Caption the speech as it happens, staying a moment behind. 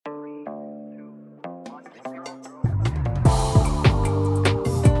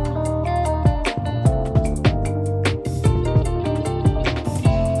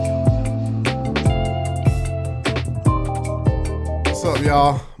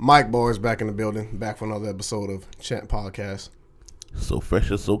y'all? Mike Boys back in the building, back for another episode of Chant Podcast. So fresh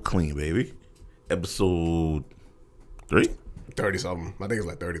and so clean, baby. Episode 3? 30 something. I think it's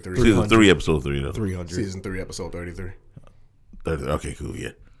like 33. Season 3, episode 3. Though. 300. Season 3, episode 33. 30. Okay, cool, yeah.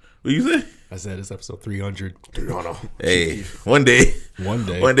 What you say? I said it's episode 300. 300. Hey, one day. One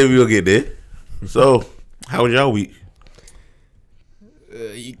day. One day we will get there. So, how was y'all week?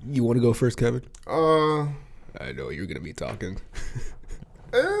 You want to go first, Kevin? I know you're going to be talking.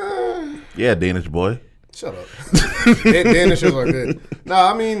 Yeah, Danish boy. Shut up. Danish are good. Nah,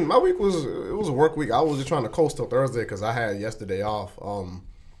 I mean, my week was a work week. I was just trying to coast till Thursday because I had yesterday off.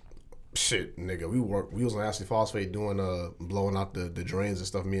 Shit, nigga, we was on Ashley Phosphate doing blowing out the drains and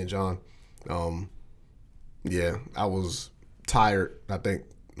stuff. Me and John. Yeah, I was tired. I think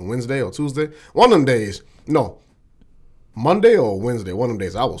Wednesday or Tuesday, one of them days. No, Monday or Wednesday, one of them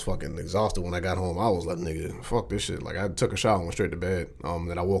days. I was fucking exhausted when I got home. I was like, nigga, fuck this shit. Like I took a shower and went straight to bed.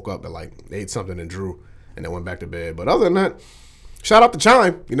 Then I woke up and like ate something and drew, and then went back to bed. But other than that, shout out to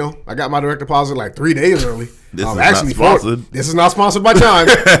Chime. You know, I got my direct deposit like 3 days early. This is not sponsored. This is not sponsored by Chime,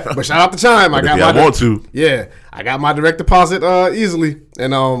 but shout out to Chime. I want to. Yeah, I got my direct deposit easily,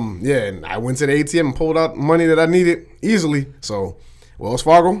 and and I went to the ATM and pulled out money that I needed easily. So, Wells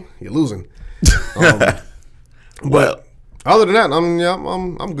Fargo, you're losing. But other than that,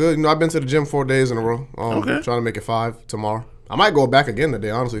 I'm good. You know, I've been to the gym 4 days in a row. Trying to make it 5 tomorrow. I might go back again today.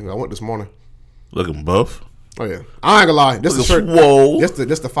 Honestly, I went this morning. Looking buff. Oh yeah, I ain't gonna lie. This is shirt. Swole. This the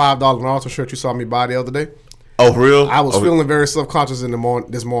 $5 Naruto shirt you saw me buy the other day. Oh, for real? I was feeling very self-conscious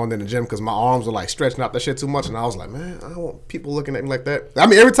this morning in the gym because my arms were like stretching out that shit too much, and I was like, man, I don't want people looking at me like that. I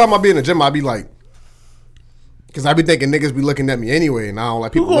mean, every time I be in the gym, I be like, because I be thinking niggas be looking at me anyway, and I don't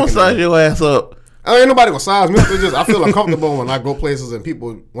like people. Who gonna size your ass up? Ain't nobody gonna size me. It's just I feel uncomfortable when I go places and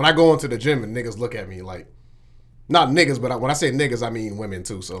when I go into the gym and niggas look at me like, not niggas, but when I say niggas, I mean women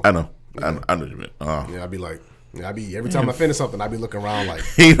too. So I know, I know what you meant. Yeah, I be like. Yeah, every time I finish something, I be looking around like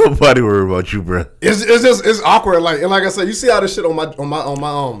ain't nobody worried about you, bro. It's awkward. Like I said, you see how this shit on my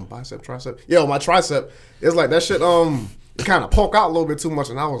bicep, tricep. Yeah, on my tricep, it's like that shit it kind of poke out a little bit too much,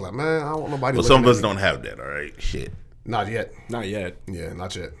 and I was like, man, I don't want nobody. Well, some of us don't have that. All right, shit. Not yet. Yeah,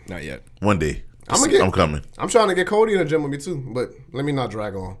 not yet. One day, I'm coming. I'm trying to get Cody in the gym with me too, but let me not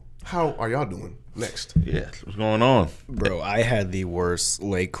drag on. How are y'all doing? Next. Yeah, what's going on, bro? I had the worst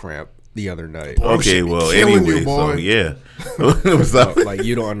leg cramp the other night. Okay, well, anyway, so yeah. Like,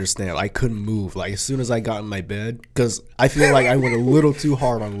 you don't understand. I couldn't move. Like, as soon as I got in my bed, because I feel like I went a little too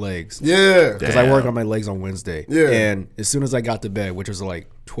hard on legs. Yeah. Because I work on my legs on Wednesday. Yeah. And as soon as I got to bed, which was like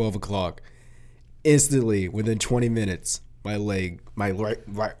 12 o'clock, instantly, within 20 minutes, my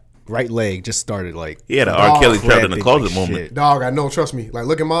right leg just started like... Yeah, the R. Kelly trapped in the closet moment. Shit. Dog, I know. Trust me. Like,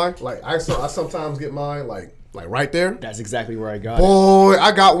 look at mine. Like, I sometimes get mine, like right there. That's exactly where I got it. Boy,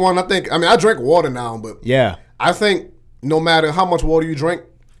 I got one. I drink water now, but yeah, I think no matter how much water you drink,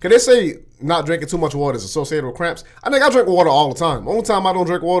 because they say not drinking too much water is associated with cramps. I think I drink water all the time. The only time I don't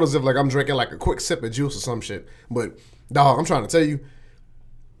drink water is if like I'm drinking like a quick sip of juice or some shit. But dog, I'm trying to tell you,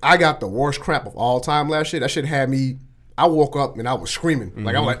 I got the worst cramp of all time last year. That shit had me. I woke up and I was screaming.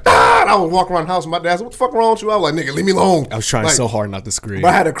 Like I was like, ah! And I was walking around the house. And my dad said, "What the fuck wrong with you?" I was like, "Nigga, leave me alone." I was trying so hard not to scream. But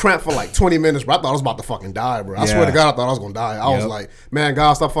I had a cramp for like 20 minutes, bro. I thought I was about to fucking die, bro. I swear to God, I thought I was gonna die. I was like, man,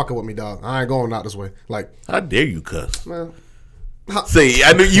 God, stop fucking with me, dog. I ain't going out this way. Like, how dare you cuss? Man. Say,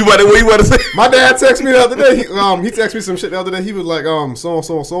 I knew you what you want to say. My dad texted me the other day. He texted me some shit the other day. He was like, so. I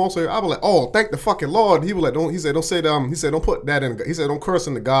was like, oh, thank the fucking Lord. He was like, don't put that in. He said, don't curse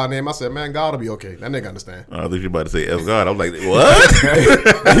in the God name. I said, man, God will be okay. That nigga understand. I thought you about to say F God. I was like, what?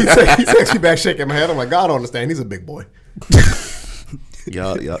 he texted me back shaking my head. I'm like, God don't understand. He's a big boy.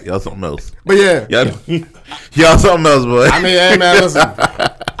 Y'all something else. But yeah, y'all something else, boy. I mean, hey man, listen,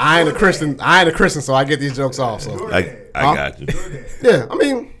 I ain't a Christian, so I get these jokes off. So I got you. Yeah, I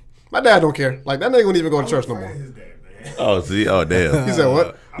mean, my dad don't care. Like that nigga wouldn't even go to church no more. Oh, see, damn. He said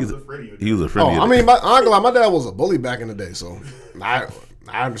what? He was a friend. I mean, I ain't gonna lie, my dad was a bully back in the day, so I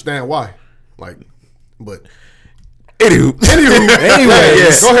understand why. Like, but anyway,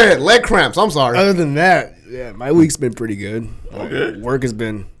 yes. Go ahead. Leg cramps. I'm sorry. Other than that, yeah, my week's been pretty good. Okay. Work has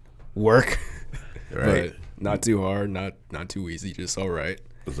been work. Right. But not too hard, not too easy, just all right.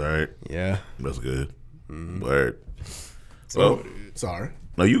 That's all right. Yeah. That's good. Word. So, sorry.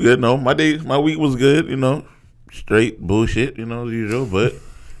 No, you good. No, my week was good, you know. Straight bullshit, you know, as usual. But,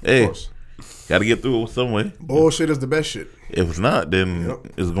 hey, got to get through it some way. Bullshit is the best shit. If it's not, then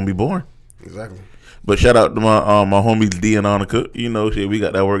it's going to be boring. Exactly. But shout out to my homies D and Annika. You know, shit, we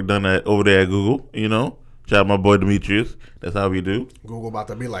got that work done over there at Google, you know. Shout out my boy Demetrius. That's how we do. Google about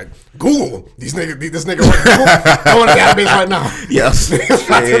to be like, Google, this nigga right now. Go in the database right now. Yes.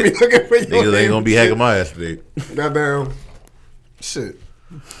 About to be looking for your Niggas name ain't gonna be and hacking shit. my ass today. Goddamn shit.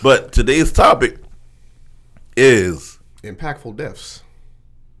 But today's topic is Impactful deaths.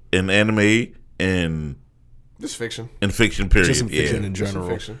 in anime and Just fiction. in fiction. Period. Just in fiction yeah. in Just general.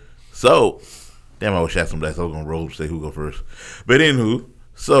 fiction. So, damn, I wish I had some dice. I was gonna roll say who go first. But anywho,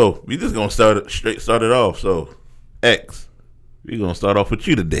 so we just gonna start it off. So, X, we gonna start off with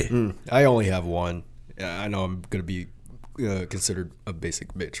you today. I only have one. I know I'm gonna be considered a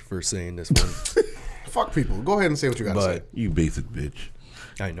basic bitch for saying this one, Fuck people. Go ahead and say what you got to say. but You basic bitch.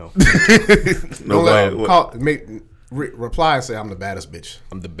 I know Don't let Nobody. reply and say I'm the baddest bitch.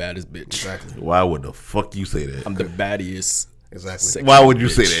 I'm the baddest bitch. Exactly. Why would the fuck you say that? I'm the baddiest. Exactly. Sick Why would you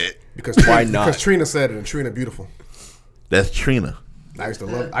bitch. say that? Because Why not? Because Trina said it, and Trina beautiful. That's Trina. I used to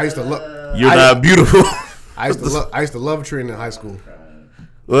love. You're not beautiful. I used to love Trina in high school.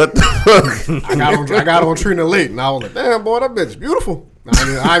 What the fuck? I got on Trina late, and I was like, "Damn, boy, that bitch beautiful."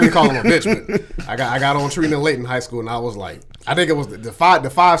 I ain't even calling her a bitch, but I got on Trina late in high school, and I was like, I think it was the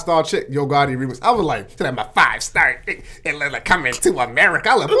 5-star chick, Yo Gotti remix. I was like, "That's my 5-star and like coming to America."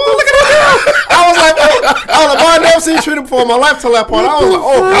 I was like, "Boy, look at that!" I was like, "Boy, I never seen Trina before in my life till that part." I was like,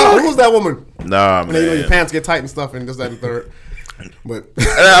 "Oh God, who's that woman?" Nah, And then, your man. pants get tight and stuff, and this, that, and third. But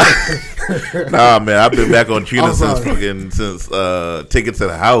Nah, man. I've been back on Trina I'm sorry. since Ticket to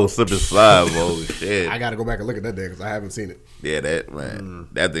the House, Slip and Slide. Holy shit. I got to go back and look at that day because I haven't seen it. Yeah, that man,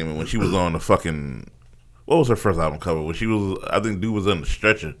 that thing when she was on the fucking, what was her first album cover? When she was, I think dude was on the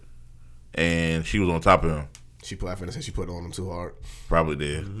stretcher, and she was on top of him. I finna say she put it on him too hard. Probably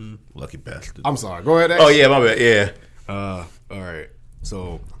did. Lucky bastard. I'm sorry. Go ahead. X. Oh yeah, my bad. Yeah, All right.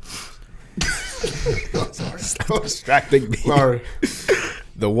 So sorry. distracting me. Sorry.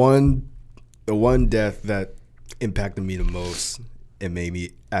 The one death that impacted me the most and made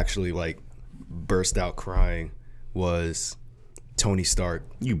me actually like burst out crying was Tony Stark.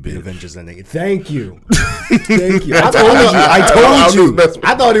 You in bitch. Avengers Endgame. Thank you. Thank you. I told you.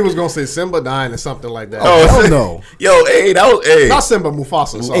 I thought he was gonna say Simba dying or something like that. Oh, Hell no. Yo, hey, that was hey. Not Simba,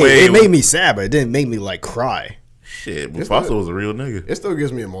 Mufasa. Sorry. Hey, Wait, it made me sad, but it didn't make me like cry. Shit, Mufasa was a real nigga. It still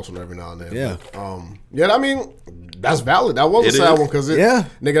gives me emotional every now and then. Yeah. But, yeah. I mean, that's valid. That was It a sad is. one because Yeah.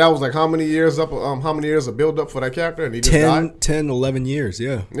 nigga, that was like how many years up? How many years of build up for that character, and he just died. 10, 11 years,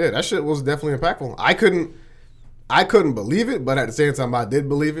 yeah. Yeah, that shit was definitely impactful. I couldn't believe it, but at the same time, I did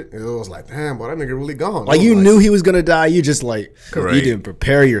believe it. It was like, damn, boy, that nigga really gone. Like It was you knew he was gonna die, you just like Right. you didn't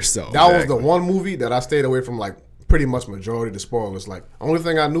prepare yourself. That was the one movie that I stayed away from, like pretty much majority of the spoilers. Like only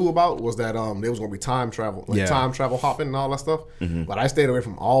thing I knew about was that there was gonna be time travel, like Yeah. time travel hopping and all that stuff. But I stayed away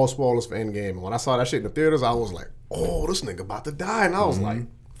from all spoilers for Endgame. And when I saw that shit in the theaters, I was like, oh, this nigga about to die, and I was like,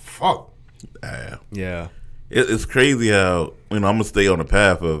 fuck. Yeah. It's crazy how I'm gonna stay on the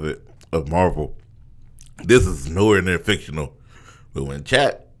path of Marvel. This is nowhere near fictional, but when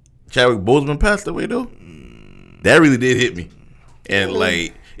Chadwick Boseman passed away though, that really did hit me, and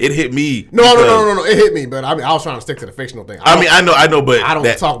like it hit me. No, because- it hit me, but I mean, I was trying to stick to the fictional thing. I know, but I don't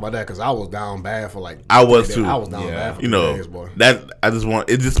that, talk about that because I was down bad for like. I was 3 too. days. I was down Yeah. bad for You 3 know days, boy. that I just want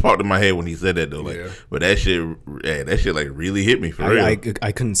it just popped in my head when he said that though. Like, Yeah. but that shit like really hit me for real.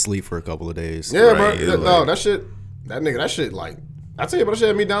 I couldn't sleep for a couple of days. Yeah, Right, bro. it was No, like- that shit, like, I tell you, but that shit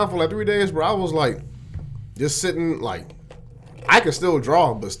had me down for like 3 days, bro. I was like, just sitting, like, I could still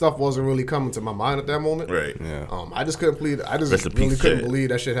draw, but stuff wasn't really coming to my mind at that moment. right. Yeah. I just couldn't believe. I just Rest in really peace, couldn't Chad. believe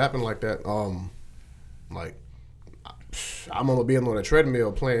that shit happened like that. Like, I remember being on a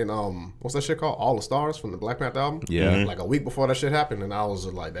treadmill playing what's that shit called? All the Stars from the Black Panther album. Yeah. Like a week before that shit happened, and I was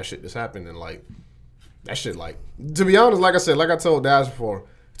just like, that shit just happened, and like, that shit, like, to be honest, like I said, like I told Dash before,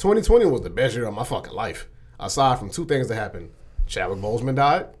 2020 was the best year of my fucking life. Aside from 2 things that happened: Chadwick Boseman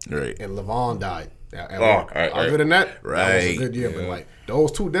died, Right. and LeVon died. At Oh, work. right, Other right. than that, that was a Right. good year. But like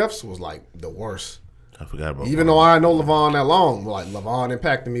those 2 deaths was like the worst. I forgot about Even though I know LeVon that long, like LeVon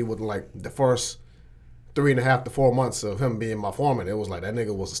impacted me with like the first 3.5 to 4 months of him being my foreman. It was like that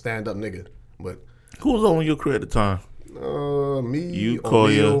nigga was a stand up nigga. But who was on your crew at the time. me, You,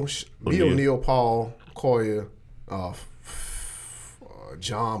 O'Neal, Koya, me, O'Neal. O'Neal, Paul, Koya,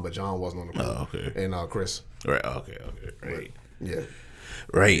 John, but John wasn't on the crew. Oh, okay. And Chris. Right. Okay. Right. Yeah.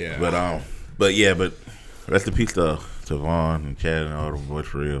 Right. Yeah. But rest in peace to Vaughn and Chad and all them boys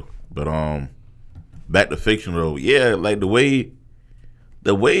for real. But back to fiction though. Yeah, like the way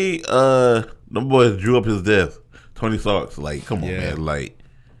them boys drew up his death. Tony Stark's like, come on, Yeah. man, like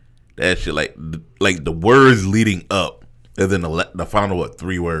that shit, like the words leading up, and then the final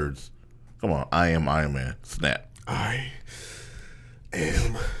 3 words. Come on, I am Iron Man. Snap. I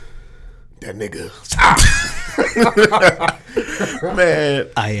am that nigga. Man,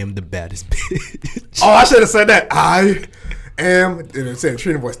 I am the baddest bitch. Oh, I should have said that. I am, and it said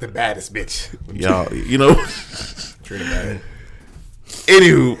Trina voice, the baddest bitch. y'all, you know. Trina bad.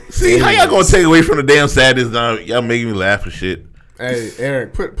 Anywho, see how y'all gonna take away from the damn sadness? Now y'all making me laugh and shit. Hey,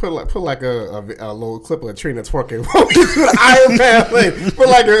 Eric, put like a little clip of Trina twerking. Iron Man thing. Put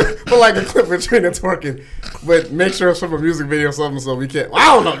like a clip of Trina twerking, but make sure it's from a music video or something so we can't.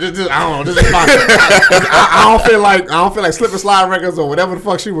 I don't know. I don't know. Just fine. I don't feel like Slip and Slide Records or whatever the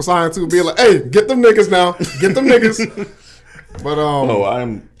fuck she was signed to be like, hey, get them niggas now, get them niggas. But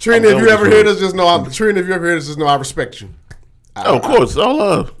Trina, if you ever hear this, just know I respect you. Of course, all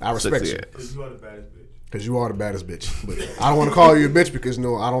love. I respect you. Because you are the baddest bitch. Because you are the baddest bitch. But I don't want to call you a bitch because I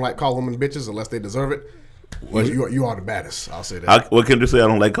don't like calling women bitches unless they deserve it. But you are the baddest. I'll say that. What can I say? I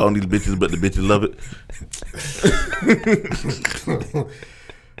don't like calling these bitches, but the bitches love it.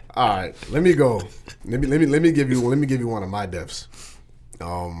 All right, let me go. Let me give you one of my deaths.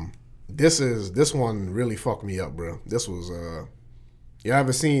 This one really fucked me up, bro. This was y'all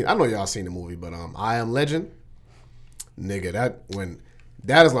ever seen? I know y'all seen the movie, but I Am Legend. Nigga,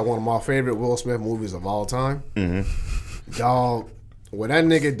 that is like one of my favorite Will Smith movies of all time. Mm-hmm. Dog, when that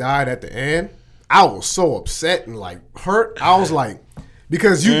nigga died at the end, I was so upset and like hurt. I was like,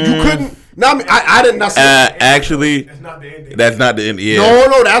 because you couldn't. No, I mean, I did not. Actually, that's not the ending. That's not the ending. Yeah.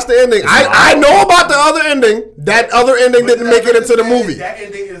 No, that's the ending. I know about the other ending. That other ending didn't make it into the movie. That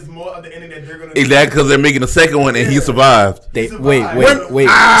ending is more of the ending that they're gonna. Exactly, because they're making a second one and he survived. Wait.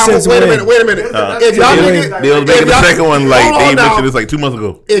 Since wait a minute. If y'all niggas, they was making the second one like they mentioned this like 2 months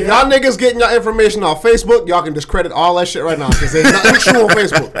ago. If y'all niggas getting your information off Facebook, y'all can discredit all that shit right now because there's nothing true on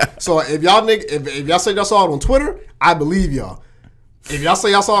Facebook. So if y'all if y'all say y'all saw it on Twitter, I believe y'all. If y'all say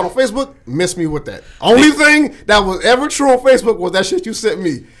y'all saw it on Facebook, miss me with that. Only thing that was ever true on Facebook was that shit you sent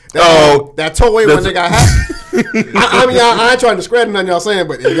me. That tollway when they got hacked. I mean, I ain't trying to discredit nothing y'all saying,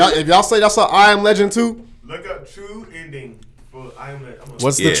 but if y'all say y'all saw I Am Legend 2, look up true ending for I Am Legend.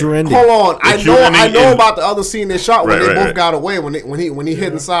 What's the true ending? Hold on, I know about the other scene they shot when they both got away when he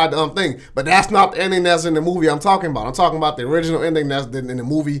hid inside the thing, but that's not the ending that's in the movie I'm talking about. I'm talking about the original ending that's in the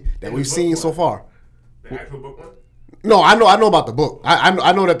movie that we've seen so far. The actual book one. No, I know about the book.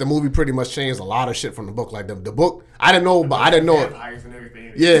 I know that the movie pretty much changed a lot of shit from the book. Like the book, I didn't know, but I didn't know it. Vampires and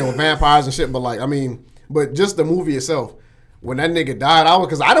everything. Yeah, with vampires and shit. But like, I mean, but just the movie itself. When that nigga died,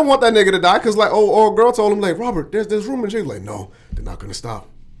 because I didn't want that nigga to die. Because like, girl told him like, Robert, there's room in jail. Like, no, they're not gonna stop.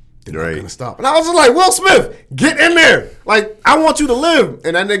 They're not gonna stop. And I was just like, Will Smith, get in there. Like, I want you to live.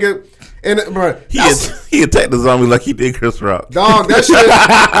 And that nigga, bro, he attacked the zombie like he did Chris Rock. Dog, that shit.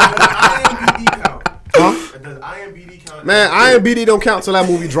 IMDb count. Huh? Does IMDb count? Man, IMDb don't count till that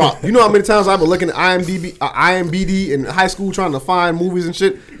movie drop. You know how many times I've been looking at IMDb in high school trying to find movies and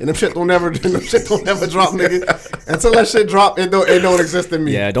shit, and them shit don't never drop, nigga. Until that shit drop, it don't exist in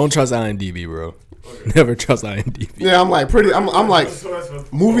me. Yeah, don't trust IMDb, bro. Okay. Never trust IMDb. Yeah, I'm like,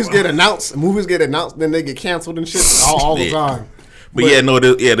 movies get announced, then they get canceled and shit all the time. But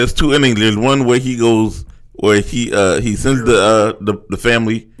there's two endings. There's one where he goes. Where he sends the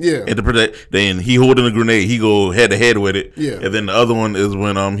family into protect. Then he holding a grenade. He go head to head with it. Yeah. And then the other one is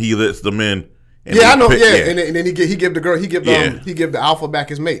when he lets them in. I know. And then he give the girl he give the alpha back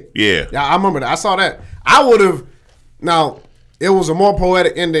his mate. Yeah. Yeah, I remember that. I saw that. I would have. Now it was a more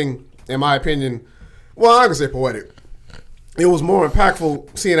poetic ending in my opinion. Well, I can say poetic. It was more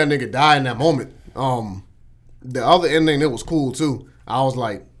impactful seeing that nigga die in that moment. The other ending, it was cool too. I was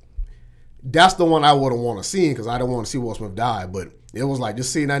like. That's the one I would have want to see because I didn't want to see Will Smith die. But it was like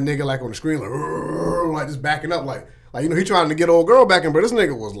just seeing that nigga like on the screen like just backing up like he trying to get old girl back in, but this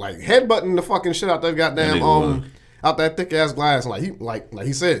nigga was like headbutting the fucking shit out that goddamn out that thick ass glass. And like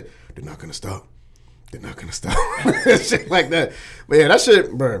he said, they're not gonna stop. They're not gonna stop. Shit like that. But yeah, that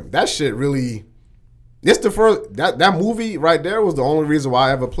shit really. It's the first that movie right there was the only reason why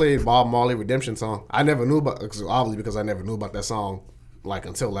I ever played Bob Marley Redemption song. I never knew about obviously because I never knew about that song. Like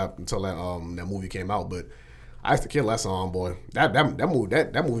until that movie came out, but I used to kill that song, boy. That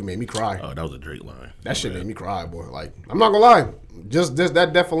movie made me cry. Oh, that was a Drake line. That shit made me cry, boy. Like I'm not gonna lie, just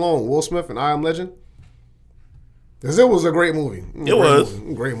that death alone, Will Smith and I Am Legend, because it was a great movie.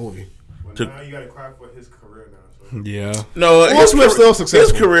 Great movie. Well, now you gotta cry for his career now. So. Yeah. No, Will Smith's still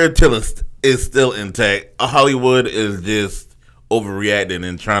successful. His career is still intact. Hollywood is just overreacting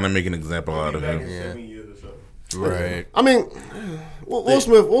and trying to make an example out of him. Right. I mean. Will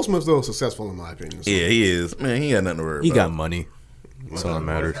Smith's still successful in my opinion. So. Yeah, he is. Man, he got nothing to worry about. He got money. That's all that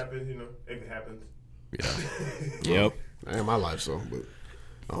matters. Happens, if it happens. Yeah. Yep. That ain't my life, so but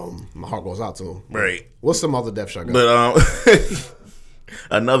my heart goes out to him. Right. What's some other death shot? But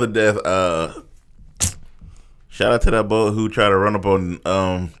Another death. Shout out to that boy who tried to run up on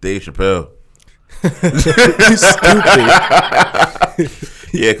Dave Chappelle. Stupid.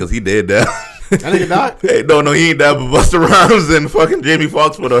 Yeah, because he did that. That nigga died. Hey, no, he ain't died, but Busta Rhymes and fucking Jamie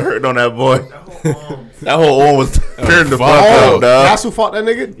Foxx would have hurt on that boy. That whole arm was turned the fuck Oh, up, dog. that's who fought that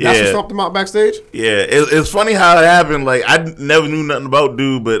nigga? That's who Yeah. stomped him out backstage? Yeah, it's funny how it happened. Like, I never knew nothing about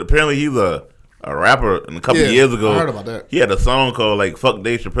dude, but apparently he's a rapper. And a couple Yeah, years ago, I heard about that. He had a song called like "Fuck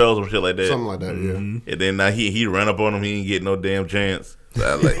Dave Chappelle" or some shit like that. Something like that, yeah. And then now he ran up on him. He didn't get no damn chance. So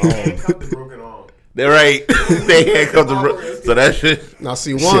I was like, Handcuffed the broken arm. they're right. They handcuffed the so that shit. Now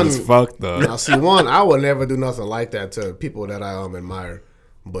see Shit one is fucked up. Now see one, I would never do nothing like that to people that I admire.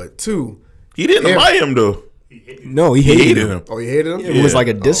 But two, He didn't Yeah. buy him though. No, he He hated hated him. him. oh, you hated him? It was Yeah. like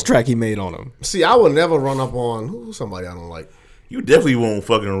a diss track he made on him. See, I would never run up on who's somebody I don't like. You definitely won't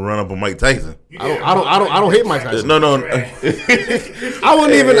fucking run up on Mike Tyson. I don't hate Mike Tyson. No. I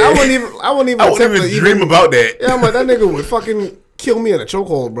wouldn't even I wouldn't attempt even to dream about that. Yeah, I'm like, that nigga would fucking kill me in a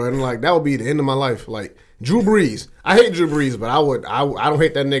chokehold, bro. And like that would be the end of my life. Like Drew Brees. I hate Drew Brees, but I don't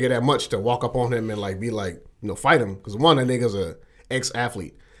hate that nigga that much to walk up on him and like be like, fight him. Because one, that nigga's a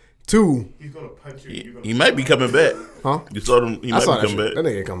ex-athlete. Two, He's gonna punch you. You're gonna He might be coming back. huh? You saw him. He I might saw be that coming shit. back. That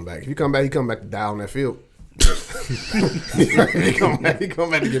nigga ain't coming back. If he come back to die on that field. he come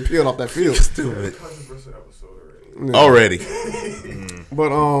back to get peeled off that field. Stupid. controversial episode already. Already. But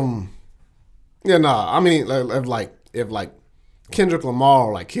yeah, nah. I mean, if Kendrick Lamar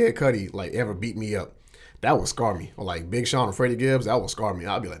or like Kid Cudi like ever beat me up, that would scar me. Or like Big Sean or Freddie Gibbs, that would scar me.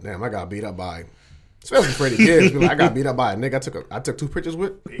 I'd be like, damn, I got beat up by, especially Freddie Gibbs. Be like, I got beat up by a nigga I took 2 pictures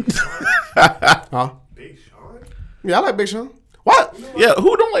with. Big Sean. Huh? Big Sean. Yeah, I like Big Sean. What? Yeah,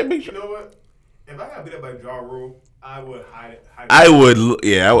 who don't like Big You Sean? know what? If I got beat up by Ja Rule, I would hide it. I would.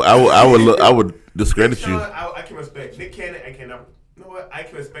 Yeah, I would discredit Sean, you. I can respect Nick Cannon. I cannot. You know what? I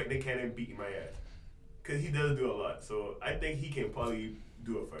can respect Nick Cannon beating my ass because he does do a lot. So I think he can probably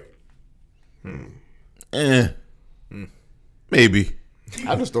do a fight. Maybe.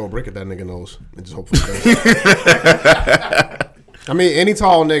 I just throw a brick at that nigga nose and just hope for the best. I mean, any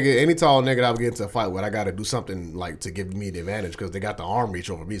tall nigga that I would get into a fight with, I got to do something like to give me the advantage because they got the arm reach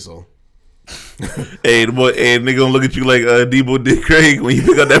over me. So Hey, the boy, hey, nigga gonna look at you like Debo did Craig when you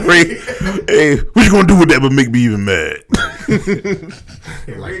pick up that break. Hey, what you gonna do with that but make me even mad?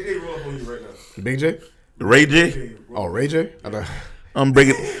 Hey, Ray J roll up on you right now. Big J, Ray J? oh Ray J, I'm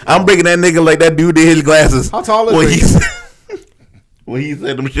breaking that nigga like that dude did his glasses. How tall is when Ray he J? said, when he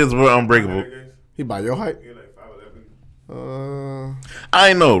said them shits were unbreakable. he by your height. You're like 5'11".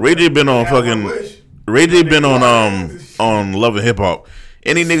 I know. Ray J been on I fucking wish. Ray J been on Love and Hip Hop.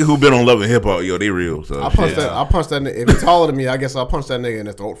 Any nigga who been on Love and Hip Hop, yo, they real. So I punched that nigga. If he's taller than me, I guess I'll punch that nigga in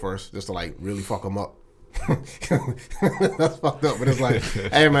the throat first, just to like really fuck him up. That's fucked up, but it's like,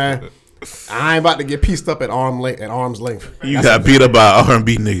 hey man, I ain't about to get pieced up at arm's length. You got beat up by an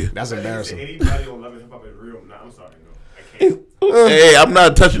R&B nigga. That's embarrassing. Anybody on Love and Hip Hop is real. Nah, I'm sorry, no, I can't. Hey, I'm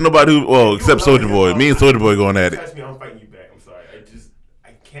not touching nobody who, well, except Soulja Boy. Me and Soulja Boy going at it. Touch me, I'm fighting you back. I'm sorry.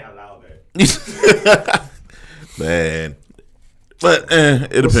 I can't allow that. Man. But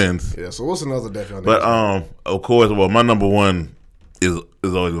it depends. Yeah. So what's another death y'all? But niggas? of course, well, my number one is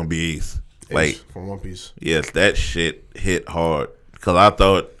always gonna be Ace. Like, from One Piece. yes, that shit hit hard because I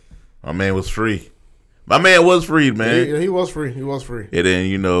thought my man was free. My man was freed, man. He was free. He was free. And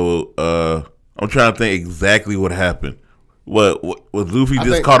then I'm trying to think exactly what happened. What was Luffy I just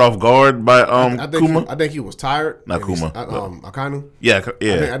think- caught off guard by I think Kuma? I think he was tired. Not and he's- Kuma. Akainu.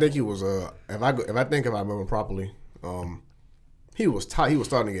 Yeah. I think he was. If I remember properly, he was he was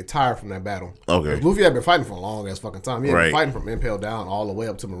starting to get tired from that battle. Okay. 'Cause Luffy had been fighting for a long ass fucking time. He had Right. been fighting from Impel Down all the way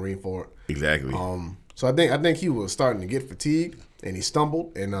up to Marineford. Exactly. So I think he was starting to get fatigued and he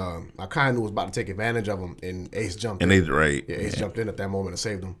stumbled and Akainu was about to take advantage of him and Ace jumped and in. they right. Yeah, Ace jumped in at that moment and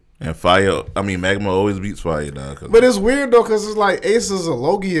saved him. And Magma always beats fire, dog. But it's weird though, cause it's like Ace is a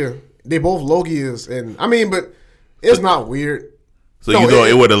Logia. They both Logias, and but it's not weird. So No, you know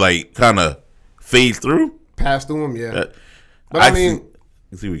it would have like kind of fade through. Passed through him, yeah. But But I mean,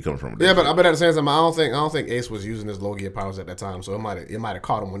 see where you come from. with yeah, that but at the same time, I don't think Ace was using his Logia powers at that time, so it might have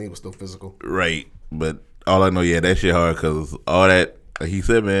caught him when he was still physical. shit. Right. But all I know, yeah, that shit hard because all that like he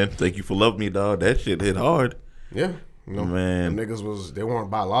said, man. Thank you for loving me, dog. That shit hit hard. Yeah, Man. them niggas they weren't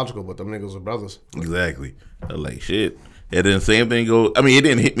biological, but them niggas were brothers. Exactly. I was like shit. And then same thing go. I mean, it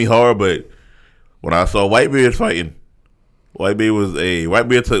didn't hit me hard, but when I saw Whitebeard fighting,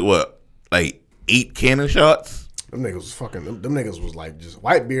 Whitebeard took what, like 8 cannon shots. Them niggas was fucking. Them niggas was like just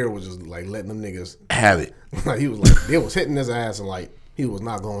Whitebeard was just like letting them niggas. Have it Like he was like they was hitting his ass and like he was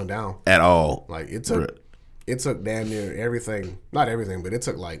not going down. at all. Like it took. Bruh. it took damn near everything. Not everything, but it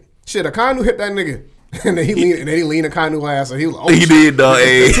took like shit. Akainu hit that nigga, and then he leaned Akainu ass, and he was like, oh, He shit. did, dog.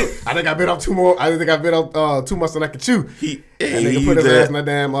 Hey. I think I bit off two more. I think I bit off too much than I could chew. And nigga he put his used ass in that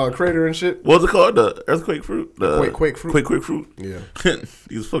damn crater and shit. What's it called? The earthquake fruit? Quake fruit. Quake fruit. Yeah.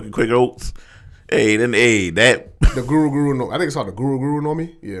 These fucking Quaker oats. Hey, that. The Guru no. I think it's called the Guru no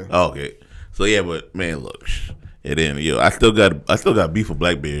Mi. Yeah. Oh, okay. So yeah, but man, look. And then I still got beef with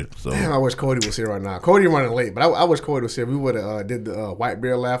Blackbeard. So Damn, I wish Cody was here right now. Cody running late, but I wish Cody was here. We would have did the white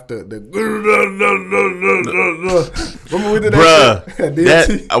bear laugh. The remember we did that? bruh, shit?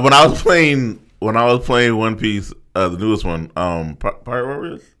 that when I was playing One Piece, the newest one, Pirate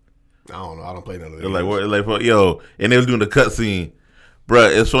Warriors. I don't know. I don't play none of that. They're like, yo, and they was doing the cutscene.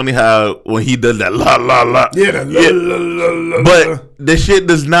 Bruh, it's funny how when he does that la la la. Yeah, But the shit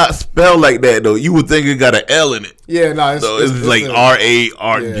does not spell like that though. You would think it got an L in it. yeah, no, So it's like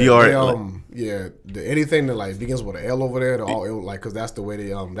RARGR. Yeah, anything that like begins with an L over there, like because that's the way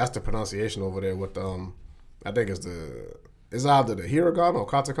they that's the pronunciation over there with I think it's either the hiragana or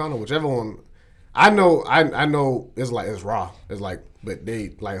katakana, whichever one. I know it's raw. It's like, but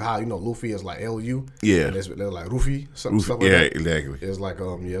they like how Luffy is like LU. Yeah. And they're like Ruffy, stuff like that. Yeah, exactly. It's like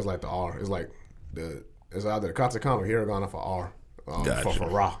it's like the R. It's like it's either the katakana or hiragana for R. Gotcha.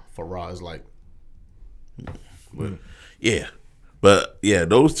 For raw is like. But yeah,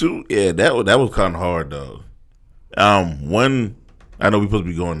 those two, that was kind of hard though. One, I know we supposed to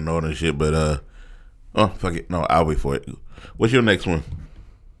be going on and shit, but fuck it, no, I'll wait for it. What's your next one?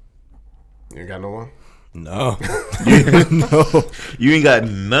 You ain't got no one? No. No, you ain't got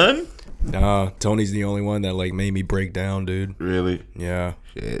none. Nah, Tony's the only one that like made me break down, dude. Really? Yeah.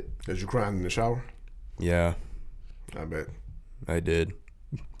 Shit. Cause you crying in the shower? Yeah, I bet. I did.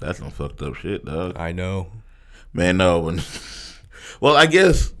 That's some fucked up shit, dog. I know. Man, no. Well, I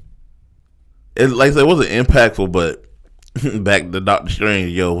guess it like I said, it wasn't impactful, but back to Doctor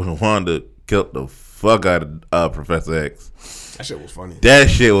Strange, when Wanda killed the fuck out of Professor X. That shit was funny. That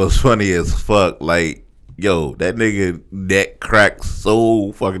shit was funny as fuck. Like, that nigga that cracked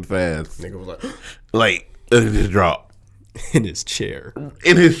so fucking fast. Nigga was like, Like, it just dropped In his chair.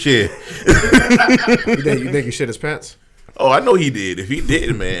 in his chair. you think he shit his pants? Oh, I know he did. If he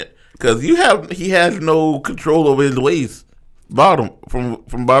did, man, because he has no control over his waist bottom from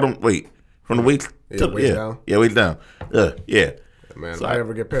the waist. Yeah, waist down. Yeah, waist down. Yeah. Man, So if I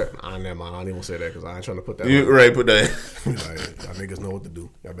ever get pet, never mind. I don't even say that because I ain't trying to put that. You on. right? Put that. Like, y'all niggas know what to do.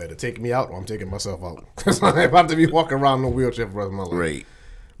 Y'all better take me out or I'm taking myself out. Because I ain't about to be walking around in a wheelchair for the rest of my life. Right.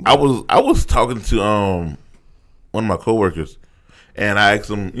 I was talking to one of my coworkers, and I asked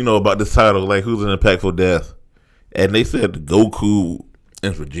them, about this title, like who's an impactful death, and they said Goku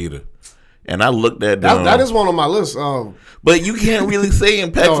and Vegeta, and I looked at them. That is one on my list. But you can't really say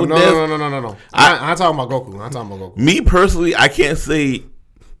impactful death. No. I'm talking about Goku. Me personally, I can't say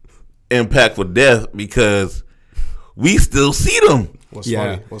impactful death because we still see them.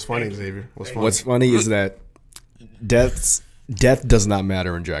 What's funny, Xavier? What's funny is that death does not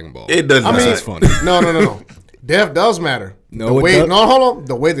matter in Dragon Ball. It doesn't. I mean, That's funny. No. Death does matter. No, it doesn't. Hold on.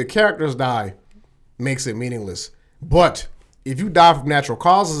 The way the characters die makes it meaningless. But if you die from natural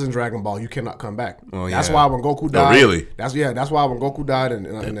causes in Dragon Ball, you cannot come back. Oh, That's yeah. why when Goku died. really? That's why when Goku died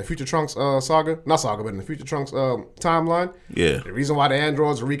in the Future Trunks saga, not saga, but in the Future Trunks timeline. Yeah. The reason why the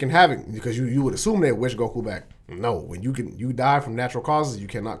androids are wreaking havoc because you would assume they wish Goku back. No, when you die from natural causes, you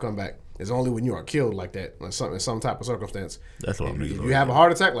cannot come back. It's only when you are killed like that, in some type of circumstance. That's what I'm If reading. you have a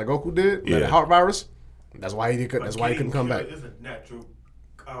heart attack like Goku did, like Yeah. a heart virus. That's why he couldn't come back. It's a natural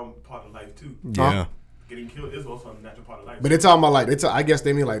part of life too. Yeah. Getting killed is also a natural part of life. But they're talking about like I guess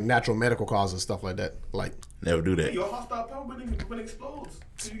they mean like natural medical causes stuff like that. Like Never do that. your hostile power when it explodes,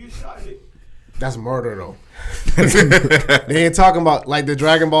 so you get shot in it. that's murder though. They ain't talking about like the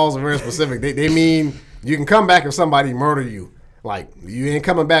Dragon Balls are very specific. They mean you can come back if somebody murder you. Like you ain't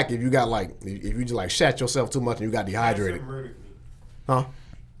coming back if you got like if you just like shat yourself too much and you got dehydrated. Cancer murdered me. Huh?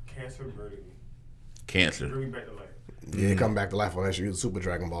 Cancer murdered me. Cancer. Bring me back to life. You ain't come back to life unless you use Super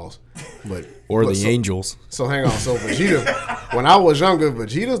Dragon Balls. But Or the so, angels. So hang on. So Vegeta, when I was younger,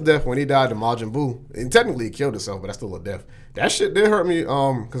 Vegeta's death when he died to Majin Buu, and technically he killed himself, but that's still a death. That shit did hurt me,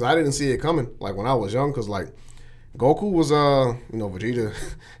 because I didn't see it coming. Like when I was young, because like Goku was, Vegeta,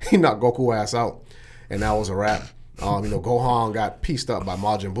 he knocked Goku ass out, and that was a wrap. Gohan got pieced up by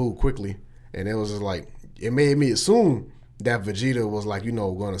Majin Buu quickly, and it was just like it made me assume that Vegeta was like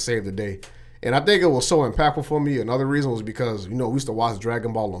going to save the day. And I think it was so impactful for me. Another reason was because we used to watch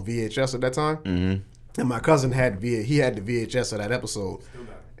Dragon Ball on VHS at that time, and my cousin had the VHS of that episode,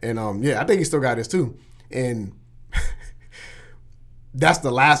 and I think he still got his too. And that's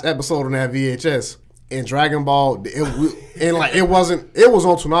the last episode on that VHS. in Dragon Ball, it was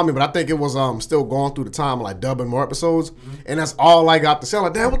on Toonami, but I think it was still going through the time like dubbing more episodes, and that's all I got to say.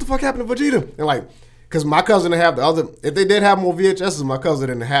 Like, damn, what the fuck happened to Vegeta? And like, cause my cousin didn't have the other. If they did have more VHSs, my cousin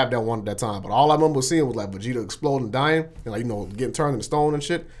didn't have that one at that time. But all I remember seeing was like Vegeta exploding, dying, and like getting turned into stone and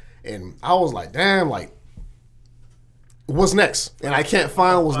shit. And I was like, damn, like, what's next? And I can't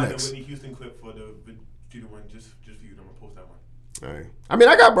find what's next. Whitney Houston clip for the Vegeta one just for you. I'm gonna post that one. All right. I mean,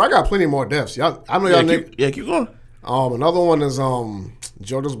 I got plenty more deaths. Y'all, I know y'all niggas. Keep going. Another one is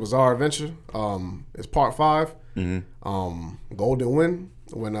JoJo's Bizarre Adventure. It's part 5. Golden Wind,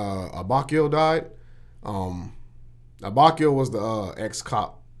 when Abakio died. Abakio was the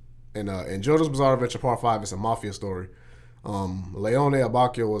ex-cop. And in JoJo's Bizarre Adventure part 5, it's a mafia story. Leone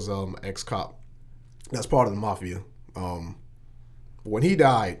Abakio was ex-cop. That's part of the mafia. When he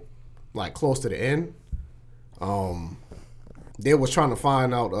died, like close to the end, they was trying to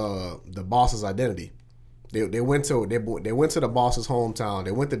find out the boss's identity. They went to the boss's hometown.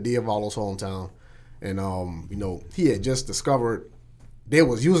 They went to Diavolo's hometown, and he had just discovered they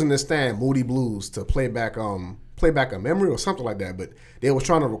was using this stand Moody Blues to play back a memory or something like that. But they was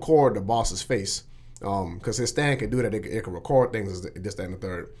trying to record the boss's face because his stand could do that. It could record things this, that, and the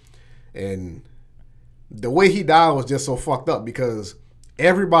third. And the way he died was just so fucked up because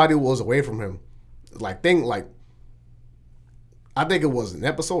everybody was away from him. I think it was an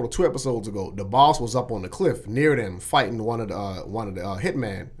episode or 2 episodes ago. The boss was up on the cliff near them, fighting one of the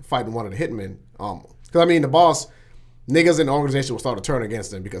hitmen. Because I mean, the boss, niggas in the organization would start to turn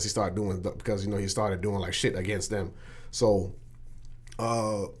against him because he started doing like shit against them. So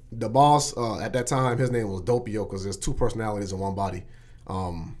the boss at that time, his name was Doppio because there's 2 personalities in one body.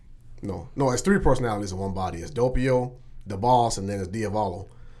 No, it's 3 personalities in one body. It's Doppio, the boss, and then it's Diavolo.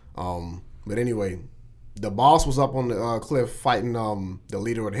 But anyway, the boss was up on the cliff fighting the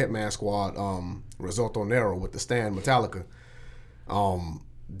leader of the Hitman Squad, Risotto Nero, with the stand Metallica.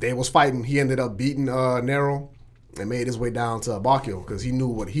 They was fighting. He ended up beating Nero and made his way down to Abakio because he knew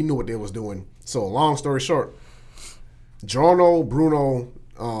what they was doing. So long story short, Giorno, Bruno,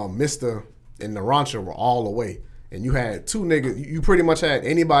 Mister, and Narancia were all away. And you had 2 niggas. You pretty much had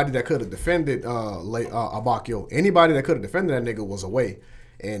anybody that could have defended Abakio. Anybody that could have defended that nigga was away.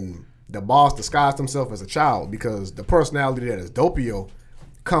 And the boss disguised himself as a child because the personality that is Doppio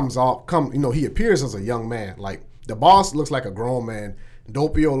he appears as a young man. Like, the boss looks like a grown man.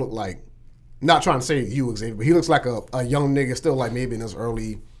 Doppio looked like, not trying to say you, Xavier, but he looks like a young nigga, still like maybe in his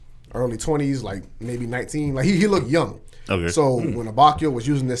early 20s, like maybe 19. Like, he looked young. Okay. So when Abakio was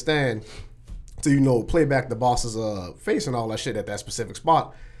using this stand to, play back the boss's face and all that shit at that specific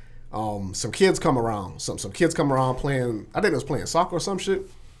spot, some kids come around. Some kids come around playing, I think it was playing soccer or some shit.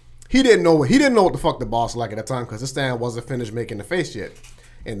 He didn't know what the fuck the boss like at the time because the stand wasn't finished making the face yet.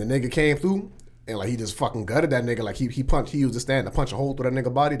 And the nigga came through and like he just fucking gutted that nigga. Like he used the stand to punch a hole through that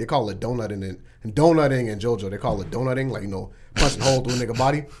nigga body. They call it donutting and donutting in JoJo. They call it donutting, like, punching a hole through a nigga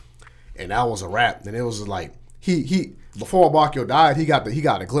body. And that was a wrap. And it was just like he before Abakio died, he got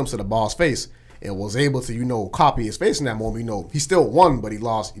a glimpse of the boss face and was able to, copy his face in that moment. He still won, but he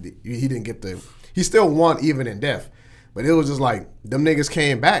lost. He didn't get he still won even in death. But it was just like them niggas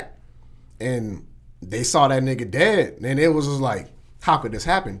came back and they saw that nigga dead, and it was just like, how could this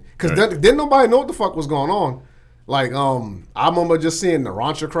happen? Because didn't nobody know what the fuck was going on. Like, I remember just seeing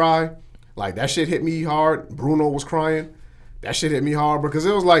Narancia cry. Like, that shit hit me hard. Bruno was crying. That shit hit me hard because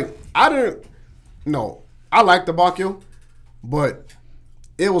it was like, I liked Abakio, but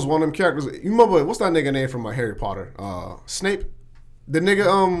it was one of them characters. You remember, what's that nigga name from Harry Potter? Snape? The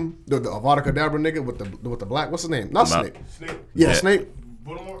nigga, the Avada Kedavra nigga with the black, what's his name? Not Snape. Snape. Yeah, Snape.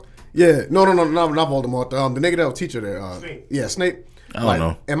 Voldemort? Yeah, no, not Voldemort. The nigga that was teacher there. Snape. Yeah, Snape. I don't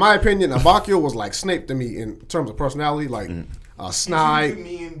know. In my opinion, Abakio was like Snape to me in terms of personality, like snide. He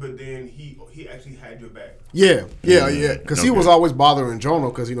mean, but then he actually had your back. Yeah. Because he was always bothering Giorno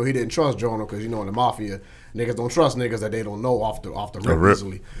because he didn't trust Giorno because in the mafia niggas don't trust niggas that they don't know off the rip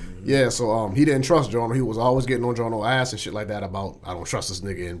easily. Yeah, so he didn't trust Giorno. He was always getting on Giorno's ass and shit like that about, I don't trust this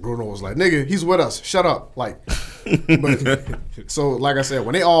nigga. And Bruno was like, nigga, he's with us. Shut up. Like, but, so like I said,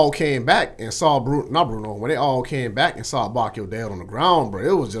 when they all came back and saw when they all came back and saw Abakio dead on the ground, bro,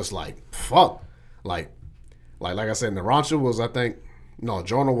 it was just like, fuck. Like I said, Narancia was,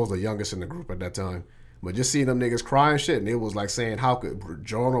 Giorno was the youngest in the group at that time. But just seeing them niggas crying shit, and it was like saying,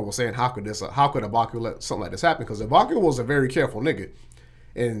 Giorno was saying, how could Abakio let something like this happen? Because Abakio was a very careful nigga.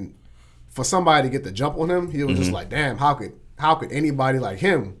 And for somebody to get the jump on him, he was just like, damn, how could anybody like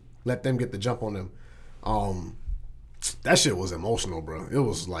him let them get the jump on him? That shit was emotional, bro. It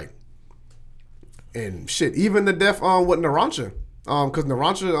was like, and shit, even the death with Narancia. Because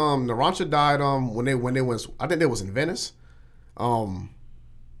Narancia died when they went. I think they was in Venice.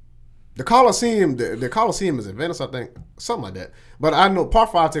 The Coliseum is in Venice, I think, something like that. But I know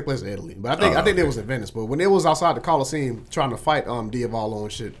Part 5 take place in Italy. But I think they was in Venice. But when they was outside the Coliseum trying to fight Diavolo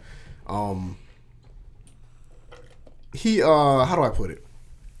and shit, he how do I put it?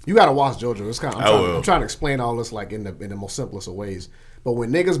 You gotta watch JoJo. It's kind of I'm trying to explain all this like in the most simplest of ways. But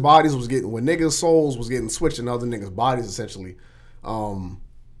when niggas' souls was getting switched in other niggas' bodies, essentially,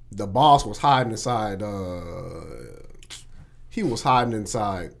 the boss was hiding inside. He was hiding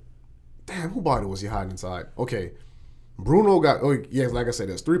inside. Damn, who body was he hiding inside? Okay, Bruno got. Oh yeah, like I said,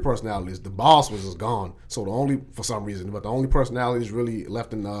 there's 3 personalities. The boss was just gone. So the only personalities really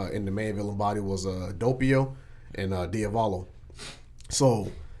left in the main villain body was Doppio and Diavolo.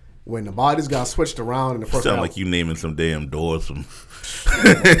 So when the bodies got switched around in the first, sound like you naming some damn doors from.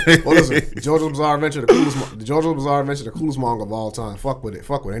 Well, listen, JoJo's Bizarre Adventure, the coolest manga of all time. Fuck with it.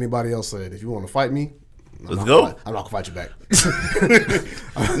 Fuck what anybody else said. If you want to fight me, let's go. I'm not gonna fight you back.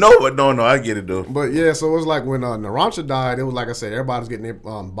 No, I get it though. But yeah, so it was like when Narancia died, it was like I said, everybody's getting their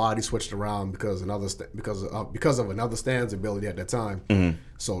body switched around because of another stand's ability at that time. Mm-hmm.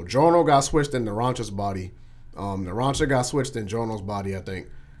 So Giorno got switched in Narancia's body. Narancia got switched in Giorno's body, I think.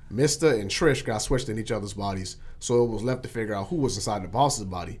 Mista and Trish got switched in each other's bodies. So it was left to figure out who was inside the boss's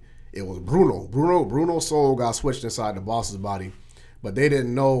body. It was Bruno. Bruno's soul got switched inside the boss's body, but they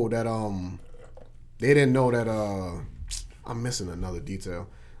didn't know that. I'm missing another detail.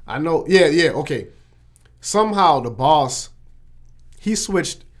 I know. Yeah. Okay. Somehow the boss, he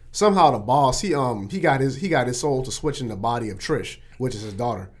switched. Somehow the boss, he got his soul to switch in the body of Trish, which is his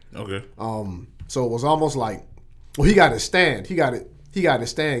daughter. Okay. So it was almost like, well, he got his stand. He got his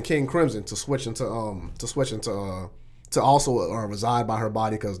stand, King Crimson, to switch into to also reside by her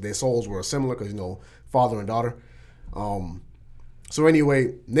body because their souls were similar because father and daughter. So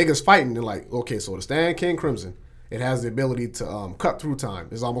anyway, niggas fighting. They're like, okay, so the stand, King Crimson, it has the ability to cut through time.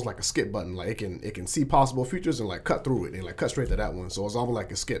 It's almost like a skip button. Like it can see possible futures and like cut through it and like cut straight to that one. So it's almost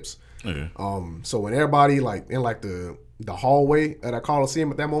like it skips. Okay. So when everybody like in like the hallway at a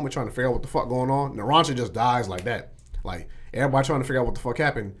Coliseum at that moment trying to figure out what the fuck going on, Narancia just dies like that. Like everybody trying to figure out what the fuck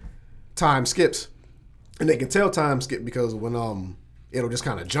happened, time skips, and they can tell time skip because when it'll just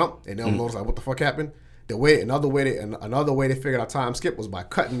kind of jump and they'll notice like what the fuck happened. Another way they figured out time skip was by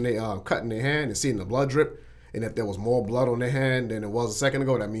cutting their hand and seeing the blood drip. And if there was more blood on their hand than it was a second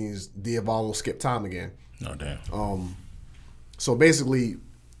ago, that means Diavolo skipped time again. Oh damn. So basically,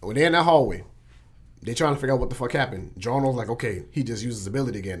 when they're in that hallway, they trying to figure out what the fuck happened. Giorno's like, okay, he just used his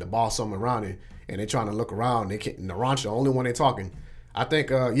ability again to boss something around it, and they trying to look around. They can't. Narancia, the only one they talking. I think,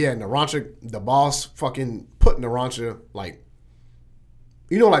 Narancia, the boss fucking put Narancia like,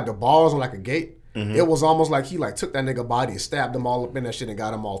 like the bars on like a gate. Mm-hmm. It was almost like he like took that nigga body and stabbed them all up in that shit and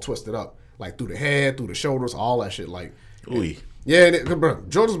got them all twisted up, like through the head, through the shoulders, all that shit. Like, ooh. Yeah, bro,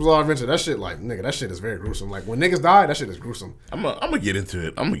 JoJo's Bizarre Adventure, that shit, like, nigga, that shit is very gruesome. Like, when niggas die, that shit is gruesome. I'm gonna get into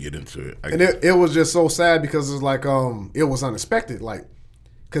it. And it was just so sad because it's like, it was unexpected. Like,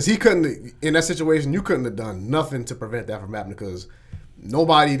 because he couldn't, in that situation, you couldn't have done nothing to prevent that from happening because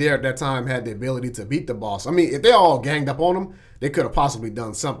nobody there at that time had the ability to beat the boss. I mean, if they all ganged up on him, they could have possibly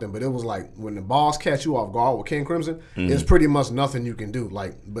done something. But it was like, when the boss catch you off guard with King Crimson, it's pretty much nothing you can do.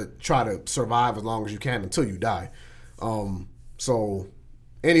 Like, but try to survive as long as you can until you die. So,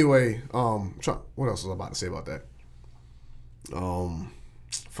 anyway, what else was I about to say about that? I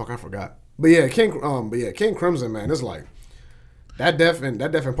forgot. But yeah, King Crimson, man, it's like that death in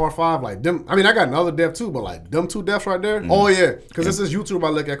part 5, like them. I mean, I got another death too, but like them 2 deaths right there. Oh yeah, because this is YouTube I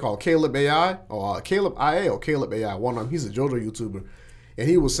look at called Caleb AI or Caleb IA or Caleb AI. One of them, he's a JoJo YouTuber, and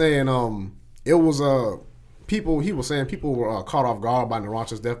he was saying it was people. He was saying people were caught off guard by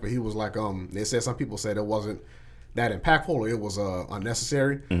Narancia's death, but he was like they said some people said it wasn't that impactful or it was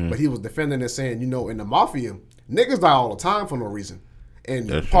unnecessary. But he was defending it, saying, in the mafia, niggas die all the time for no reason. And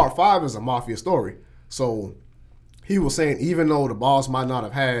that's part 5 is a mafia story. So he was saying even though the boss might not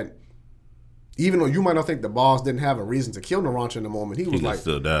have had, even though you might not think the boss didn't have a reason to kill Narancia in the moment, he was like,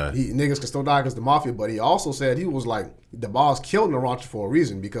 still die. Niggas can still die because the mafia. But he also said he was like, the boss killed Narancia for a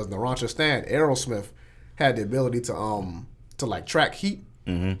reason because Narancia's stand, Aerosmith, had the ability to like track heat.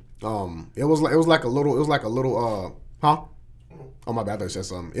 It was like a little huh? Oh my bad, I thought you said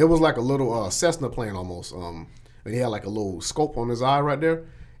something. It was like a little Cessna plane almost. And he had like a little scope on his eye right there,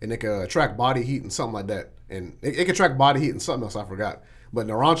 and it could track body heat and something like that. And it could track body heat and something else I forgot. But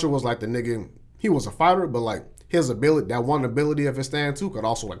Narancia was like the nigga. He was a fighter, but like his ability, that one ability of his stand too, could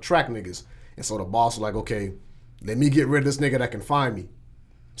also like track niggas. And so the boss was like, okay, let me get rid of this nigga that can find me.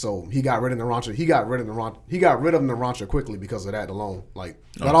 So he got rid of Narancia. He got rid of Narancia quickly because of that alone. Like,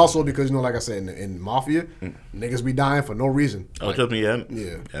 but also because like I said, in Mafia, niggas be dying for no reason. Oh, Like, trust me,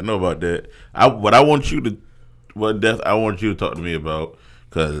 yeah. I know about that. What death I want you to talk to me about,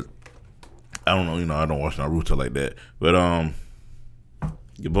 because I don't know, I don't watch Naruto like that. But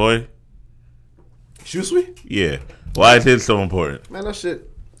your boy, Shusui? yeah. Why is it so important? Man, that shit.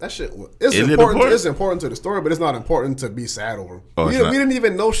 It's Is it important. important? It's important to the story, but it's not important to be sad over. Oh, we it's not? didn't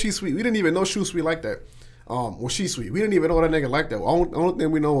even know Shisui. We didn't even know Shusui like that. Shisui. We didn't even know that nigga like that. Only thing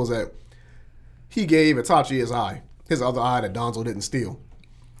we know was that he gave Itachi his other eye that Danzo didn't steal.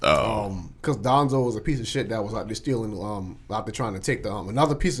 Because Danzo was a piece of shit that was out there stealing, out there trying to take the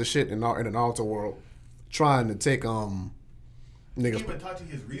another piece of shit in the Naruto world, trying to take He niggas. gave Itachi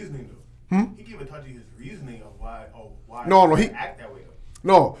his reasoning though. He gave Itachi his reasoning of why No, he he- act that way though.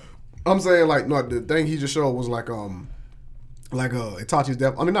 No, I'm saying like no. The thing he just showed was like Itachi's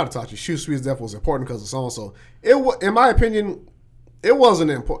death. I mean, not Itachi. Shusui's death was important because of so and so. It was, in my opinion, it wasn't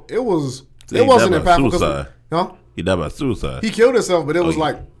important. It wasn't impactful. Suicide. Huh? He died by suicide. He killed himself, but it was yeah.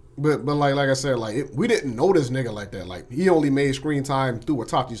 like, but like I said, like we didn't know this nigga like that. Like he only made screen time through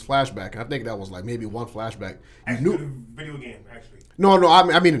Itachi's flashback. I think that was like maybe one flashback. You Actually, knew? the video game actually. No.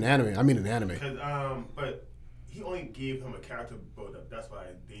 I mean an anime. Because but he only gave him a character build up. That's why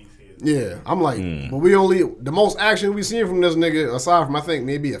they say it's Yeah, I'm like, but the most action we seen from this nigga, aside from I think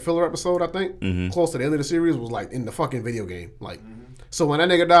maybe a filler episode, I think, close to the end of the series, was like in the fucking video game. Like, so when that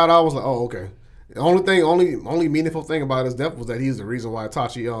nigga died, I was like, oh okay. The only meaningful thing about his death was that he's the reason why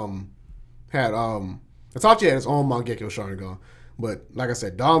Itachi had his own Mangekyo Sharingan. But like I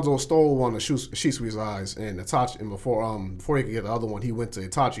said, Danzo stole one of Shisui's eyes, and Itachi, and before he could get the other one, he went to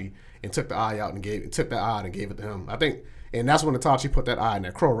Itachi and took the eye out and gave it to him. I think, and that's when Itachi put that eye in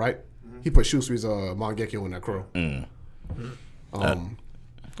that crow, right? He put Shusui's Mangekyo in that crow.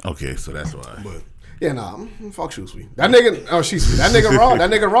 Okay, so that's why. But yeah, fuck Shusui. That nigga, Shisui. That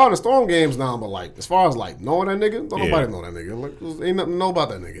nigga raw in the Storm games now. But like, as far as like knowing that nigga, don't nobody know that nigga. Like, ain't nothing to know about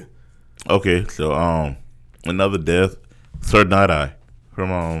that nigga. Okay, so another death, Sir Night Eye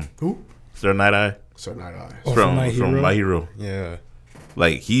from Who? Sir Night Eye Sir Night Eye. Oh, from My from Hero? My Hero. Yeah.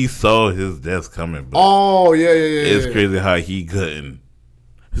 Like he saw his death coming, but Oh yeah. it's crazy how he couldn't.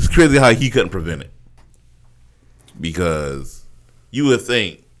 It's crazy how he couldn't prevent it, because you would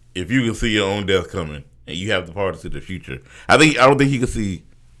think if you can see your own death coming and you have the power to see the future. I don't think he could see.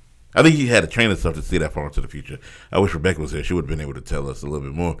 I think he had to train himself to see that far into the future. I wish Rebecca was here; she would have been able to tell us a little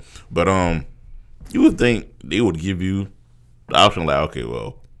bit more. But you would think they would give you the option, like, okay,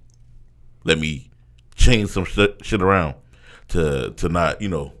 well, let me change some shit around to not,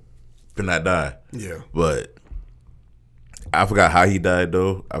 to not die. Yeah. But I forgot how he died,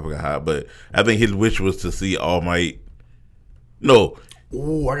 though. But I think his wish was to see All Might. No,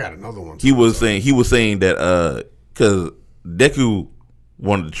 Ooh, I got another one. he was saying that because Deku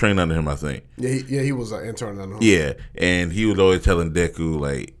wanted to train under him, I think. Yeah, he was an intern on him. Yeah, and he was always telling Deku,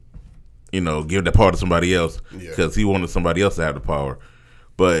 like, give the power to somebody else, because he wanted somebody else to have the power.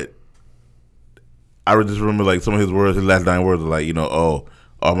 But I just remember, like, some of his words, his last 9 words were like,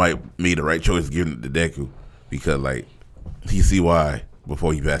 All Might made the right choice giving it to Deku, because, like, he see why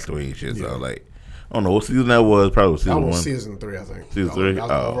before he passed away and shit. So, like, I don't know what season that was. Probably was That season was 1. season 3, I think. Season 3? That was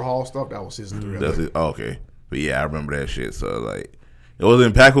the overhaul stuff. That was season 3. I That's think. it. Oh, okay. But yeah, I remember that shit. So like, it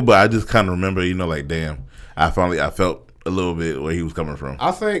wasn't impactful, but I just kind of remember, like, damn, I felt a little bit where he was coming from.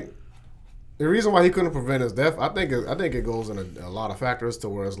 I think the reason why he couldn't prevent his death, I think it goes in a lot of factors to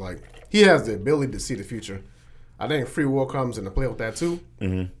where it's like he has the ability to see the future. I think free will comes into play with that too.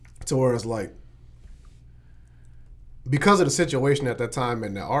 Mm-hmm. To where it's like, because of the situation at that time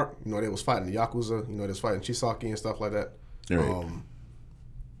in the arc, they was fighting the Yakuza, they was fighting Chisaki and stuff like that. Right.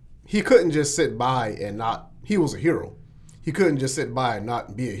 He couldn't just sit by and not. He was a hero. He couldn't just sit by and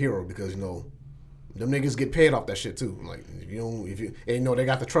not be a hero because them niggas get paid off that shit too. Like they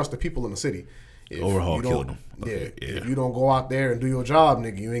got to trust the people in the city. If Overhaul killed him. Okay, yeah. If you don't go out there and do your job,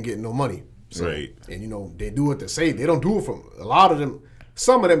 nigga, you ain't getting no money. So, Right. And they do what they say. They don't do it for a lot of them.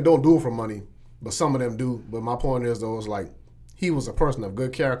 Some of them don't do it for money, but some of them do. But my point is though, it's like he was a person of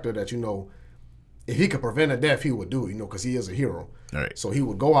good character that if he could prevent a death, he would do it. Because he is a hero. Right. So he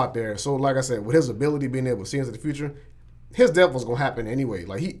would go out there. So like I said, with his ability being able to see into the future, his death was gonna happen anyway.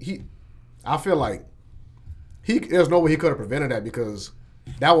 Like I feel like there's no way he could have prevented that, because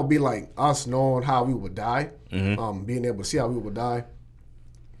that would be like us knowing how we would die, being able to see how we would die.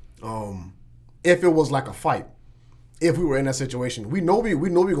 If it was like a fight, if we were in that situation, we know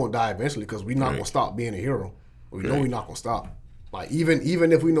we're gonna die eventually, because we're not gonna stop being a hero. We know we're not gonna stop. Like even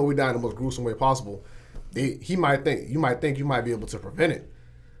if we know we die in the most gruesome way possible, you might think you might be able to prevent it.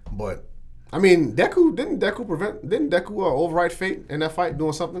 But I mean, didn't Deku override fate in that fight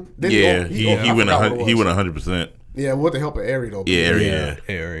doing something? Yeah, he went 100%. Yeah, with the help of Eri though. Yeah,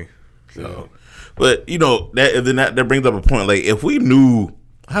 Eri. So, but you know that brings up a point. Like, if we knew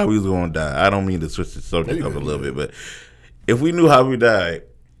how he was going to die, I don't mean to switch the subject up a little bit, but if we knew how he died,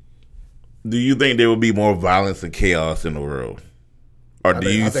 do you think there would be more violence and chaos in the world, or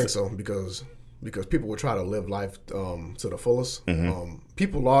I think so because people would try to live life to the fullest. Mm-hmm.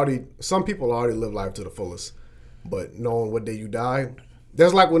 Some people already live life to the fullest, but knowing what day you die,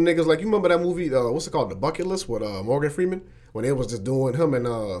 that's like when niggas like you remember that movie, what's it called, The Bucket List with Morgan Freeman, when they was just doing him and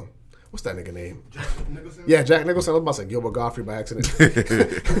what's that nigga name? Jack Nicholson? Yeah, Jack Nicholson. I was about to say Gilbert Gottfried by accident.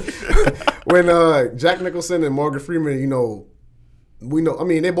 When Jack Nicholson and Morgan Freeman, you know, I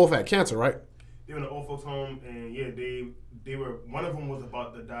mean, they both had cancer, right? They were in an old folks home, and yeah, they were. One of them was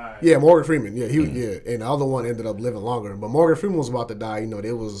about to die. Yeah, Morgan Freeman. Yeah, and the other one ended up living longer. But Morgan Freeman was about to die. You know,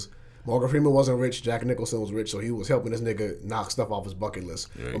 Morgan Freeman wasn't rich. Jack Nicholson was rich, so he was helping this nigga knock stuff off his bucket list.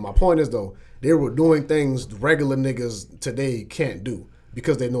 Right. But my point is, though, they were doing things regular niggas today can't do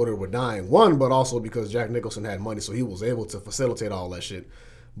because they know they were dying. One, but also because Jack Nicholson had money, so he was able to facilitate all that shit.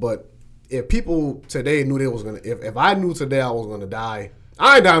 But if people today knew they was gonna, if I knew today I was gonna die,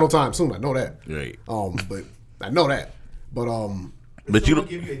 I ain't dying no time soon. I know that. Right. But I know that. But you don't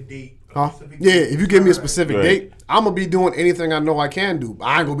give you a date. Huh? Yeah, if you give me a specific date, I'm gonna be doing anything I know I can do.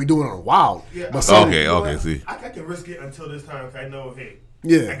 I ain't gonna be doing it on wild. Yeah, but okay, see. I can risk it until this time because I know, hey,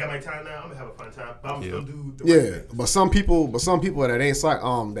 yeah, I got my time now. I'm gonna have a fun time, but I'm still do the right thing. But some people that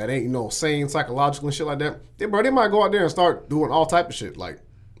ain't sane psychological and shit like that. They might go out there and start doing all type of shit like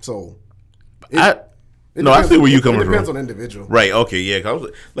so. I see where you coming from. It depends on the individual. Right, okay, yeah. Cause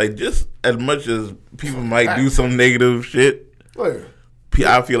like, just as much as people might do some negative shit,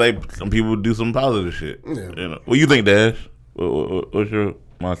 I feel like some people do some positive shit. Yeah. You know? What you think, Dash? What's your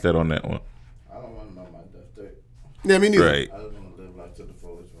mindset on that one? I don't want to know my death date. Yeah, me neither. Right. I just want to live life to the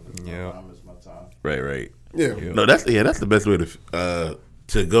fullest. When it's my time, it's my time. Right. Yeah. No, that's the best way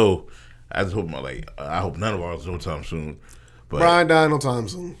to go. I just hope I hope none of ours no time soon. But Brian dying no time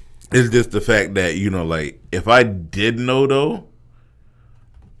soon. It's just the fact that, you know, like, if I did know, though,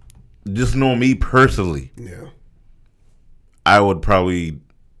 just know me personally, I would probably,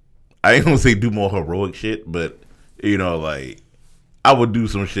 I ain't gonna say do more heroic shit, but, you know, like, I would do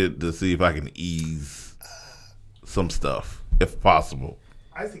some shit to see if I can ease some stuff, if possible.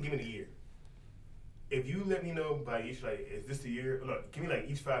 I say give me a year. If you let me know by each, like, is this the year? Look, give me, like,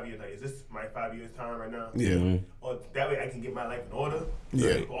 each 5 years. Like, is this my 5 years time right now? Yeah. Mm-hmm. Or that way I can get my life in order.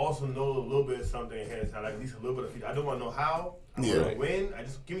 Yeah. But also know a little bit of something ahead of time, like at least a little bit of future. I don't want to know how. I want to know when. I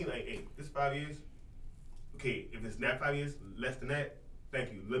just give me, like, hey, this 5 years. Okay, if it's not 5 years, less than that,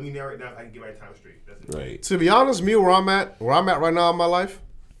 thank you. Let me narrow it down if I can get my time straight. That's it. Right. To be honest, me where I'm at right now in my life,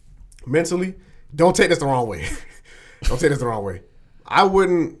 mentally, don't take this the wrong way. Don't take this the wrong way.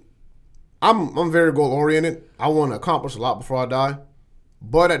 I'm very goal oriented. I want to accomplish a lot before I die,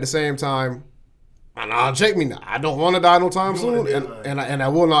 but at the same time, check me now. I don't want to die no time soon, and I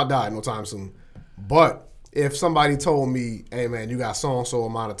will not die no time soon. But if somebody told me, "Hey man, you got so and so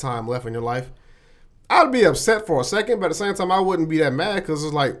amount of time left in your life," I'd be upset for a second, but at the same time, I wouldn't be that mad because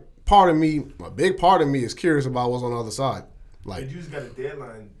it's like a big part of me is curious about what's on the other side. Like, you just got a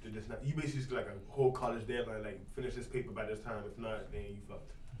deadline. You basically just got like a whole college deadline. Like, finish this paper by this time. If not, then you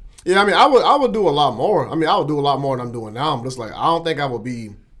fucked. Yeah, I mean, I would do a lot more. I mean, I would do a lot more than I'm doing now. I'm just like, I don't think I would be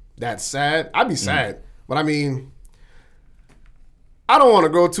that sad. I'd be sad, but I mean, I don't want to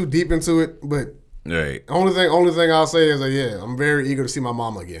go too deep into it. But right, only thing I'll say is that I'm very eager to see my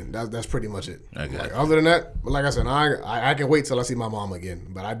mom again. That's pretty much it. Okay. Like, other than that, but like I said, I can wait till I see my mom again.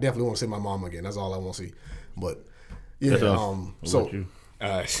 But I definitely want to see my mom again. That's all I want to see. But yeah,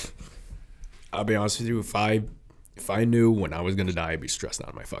 I'll be honest with you, if I knew when I was gonna die, I'd be stressed out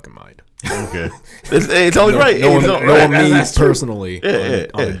of my fucking mind. Okay, it's always right. Knowing me personally,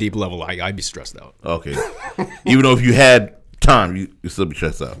 on a deep level, I'd be stressed out. Okay, even though if you had time, you still be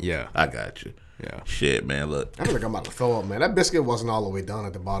stressed out. Yeah, I got you. Yeah, shit, man. Look, I feel like I'm about to throw up, man. That biscuit wasn't all the way done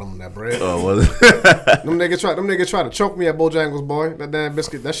at the bottom of that bread. Oh, was it? Them niggas try to choke me at Bojangles, boy. That damn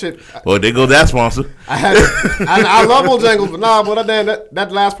biscuit, that shit. Well, there goes that sponsor. I love Bojangles, but nah, but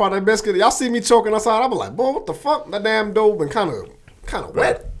that last part of that biscuit, y'all see me choking outside. I be like, boy, what the fuck? That damn dough been kind of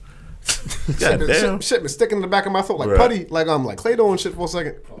wet. Shit been sticking in the back of my throat like putty, like Play-Doh and shit for a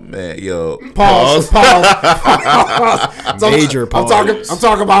second. Man, yo. Pause. Major pause. I'm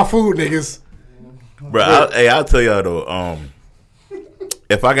talking about food, niggas. Bro, I'll tell y'all though.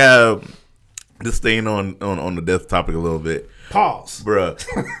 If I got just staying on the death topic a little bit. Pause, bro.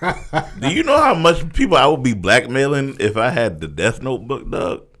 Do you know how much people I would be blackmailing if I had the Death Notebook,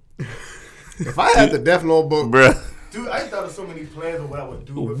 dog? If I had the Death Note book, Bruh. Dude, I thought of so many plans of what I would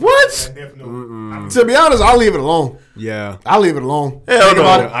do. With What? that Death Note. to be honest, I'll leave it alone. Yeah. I'll leave it alone. Hell Think no.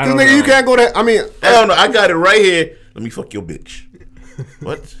 about it. I 'Cause don't nigga, know. you can't go there. I mean, Hell no, I got it right here. Let me fuck your bitch.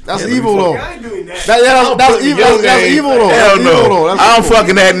 What? that's Yeah, let me evil fuck- though. Yeah, I ain't doing that. That's putting evil. your That's name- evil though. Hell That's evil, no. though. That's I'm evil.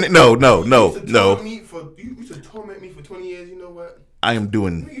 fucking that. No. You used to torment me for 20 years. You know what? I am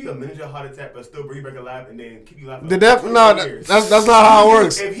doing. You a miniature heart attack, but still bring you back alive and then keep you alive. For The death? 20 No, years. that's not how it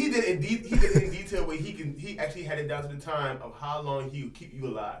works. If he did it in detail where he actually had it down to the time of how long he would keep you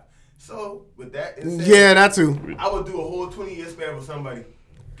alive. So with that, instead, Yeah, that too. I would do a whole 20-year span for somebody.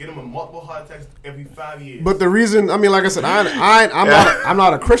 Get him a multiple heart attacks every 5 years. But the reason, I mean, like I said, I'm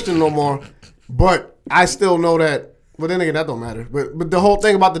not a Christian no more, but I still know that. But then again, that don't matter. But the whole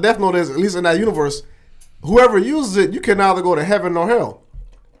thing about the Death Note is, at least in that universe, whoever uses it, you can either go to heaven or hell.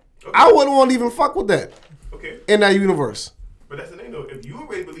 Okay. I wouldn't want to even fuck with that Okay, in that universe. but that's the thing though. If you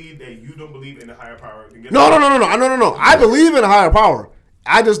already believe that you don't believe in the higher power, then guess No. what? I believe in a higher power.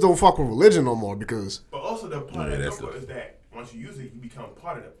 I just don't fuck with religion no more because But also the part Yeah, that that's is that once you use it, you become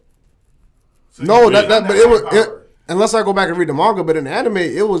part of them. So no, you that become but it was higher power. unless I go back and read the manga, but in the anime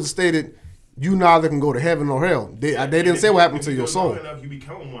it was stated you neither can go to heaven or hell. They didn't say what happened to your soul. Long enough, you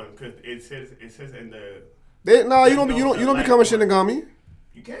become one because it says in the You don't become a Shinigami.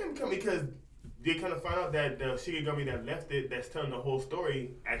 you can become because they kind of find out that the Shigigami that left it, that's telling the whole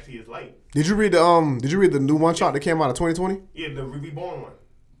story, actually is light. Did you read the new one shot that came out of 2020? Yeah, the Reborn one.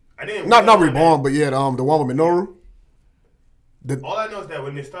 I didn't. Not read all Reborn, that. but yeah, the one with Minoru. All I know is that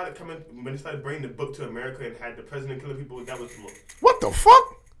when they started bringing the book to America and had the president killing people, that was the most. What the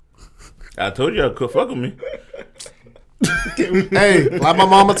fuck? I told you I could fuck with me. Hey, like my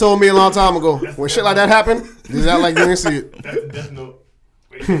mama told me a long time ago, when shit like that happened, just act like you didn't see it. That's the Death Note.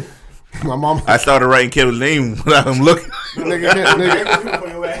 Wait, My mama, I started writing Kevin's name without him looking. nigga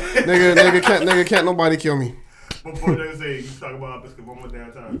can't nobody kill me. Before they say you talk about biscuit one more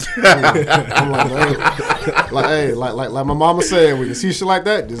damn time. I'm like my mama said, when you see shit like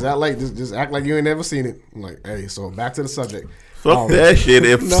that, just act like you ain't never seen it. I'm like, hey, so back to the subject. Fuck that shit.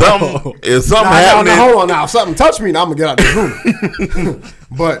 If something happening, hold on now. If something touched me, now I'm gonna get out this room.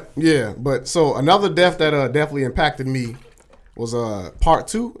 but so another death that definitely impacted me was part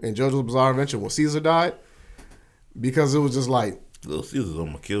 2 in JoJo's Bizarre Adventure when Caesar died, because it was just like, Little Caesar's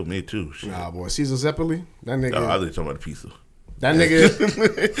gonna kill me too. Shit. nah, boy, Caesar Zeppeli, that nigga, No, I was talking about the pizza. that nigga.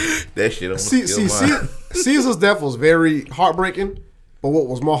 That shit almost See, killed mine. Caesar's death was very heartbreaking. But what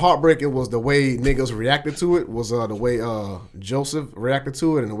was more heartbreaking was the way niggas reacted to it. Was the way Joseph reacted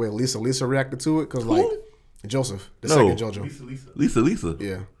to it and the way Lisa reacted to it. Cause like Joseph, the second JoJo. Lisa.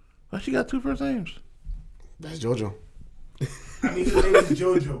 Yeah, Why she got 2 first names? that's JoJo. I mean, his name is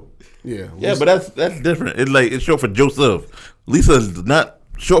JoJo. Yeah, Yeah, but that's different. It's short for Joseph. Lisa is not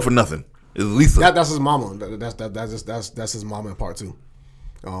short for nothing. It's Lisa. that's his mama. That's his mama in part 2.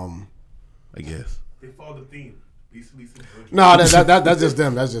 I guess. They follow the theme. Lisa, JoJo. No, that's just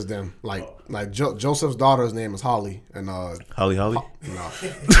them. That's just them. Like Joseph's daughter's name is Holly, and Holly. Holly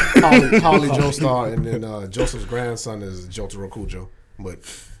Joestar, and then Joseph's grandson is Jotaro Kujo. But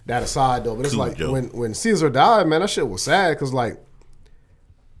that aside though, but it's like Kujo. when Caesar died, man, that shit was sad because like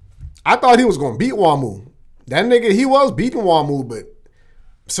I thought he was gonna beat Wamu. That nigga, he was beating Wamu, but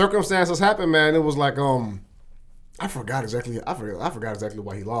circumstances happened, man. It was like I forgot exactly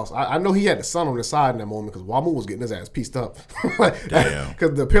why he lost. I know he had the sun on his side in that moment because Wamu was getting his ass pieced up. Damn.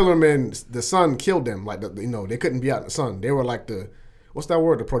 Because the Pillar Men, the sun killed them. Like they couldn't be out in the sun. They were like what's that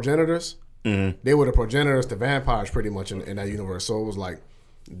word? The progenitors. Mm-hmm. They were the progenitors to vampires, pretty much in that universe. So it was like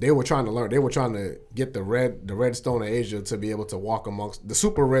they were trying to learn. They were trying to get the red stone of Asia to be able to walk amongst the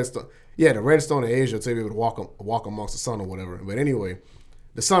super red stone. Yeah, the red stone of Asia to be able to walk amongst the sun or whatever. But anyway,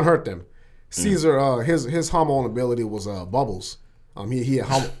 the sun hurt them. Caesar, his hormone ability was bubbles. He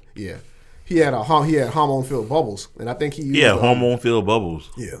had hormone filled bubbles, and I think he used, hormone filled bubbles.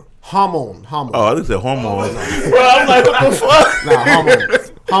 yeah hormone. Oh, I think it's hormone. Bro, I'm like, what the fuck? Nah,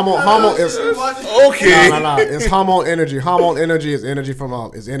 hormone is Okay. nah. It's hormone energy. Hormone energy is energy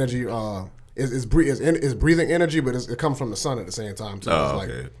from is breathing energy, but it comes from the sun at the same time too. Oh,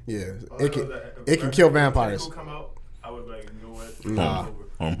 It's okay. It can kill vampires. Come out, I was like, you know what? Nah.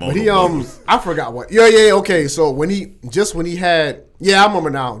 Hormone But he bubbles. I forgot what. Yeah, okay. So when he had I remember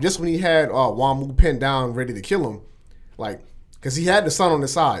now. Just when he had Wamu pinned down ready to kill him, like because he had the sun on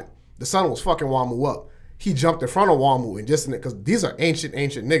his side. The sun was fucking Wamu up. He jumped in front of Wamu and just in it because these are ancient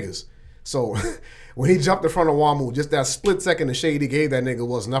niggas. So when he jumped in front of Wamu, just that split second the shade he gave that nigga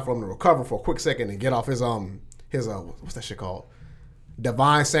was enough for him to recover for a quick second and get off his what's that shit called?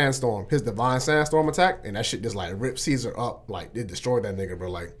 Divine Sandstorm, his Divine Sandstorm attack, and that shit just like ripped Caesar up, like it destroyed that nigga, bro.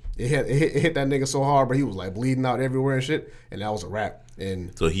 Like it hit that nigga so hard, bro. He was like bleeding out everywhere and shit, and that was a wrap.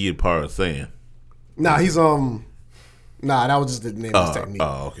 And So he had part of saying. nah, that was just the name of his technique.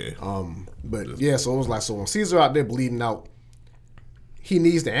 Oh, okay. But yeah, so it was like, so when Caesar out there bleeding out, he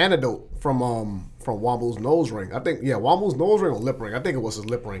needs the antidote from Wambu's nose ring. I think Wambu's nose ring or lip ring. I think it was his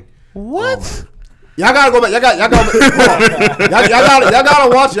lip ring. What? Y'all gotta go back. Y'all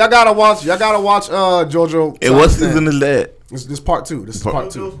gotta watch JoJo. And what season is that? This part 2. This is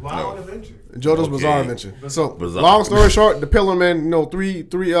part 2. JoJo's Wild Adventure. JoJo's Okay. Bizarre Adventure. So, Bizarre. long story short, the Pillar Men, three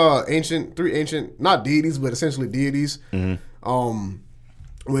ancient, not deities, but essentially deities. Mm-hmm.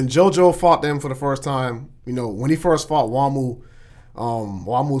 When JoJo fought them for the first time, when he first fought Wamu,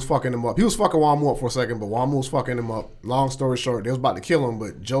 Wamu was fucking him up. He was fucking Wamu up for a second, but Wamu was fucking him up. Long story short, they was about to kill him,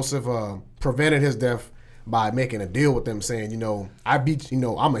 but Joseph prevented his death by making a deal with them, saying, I beat,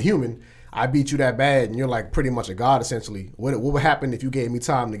 I'm a human. I beat you that bad, and you're like pretty much a god, essentially. What would happen if you gave me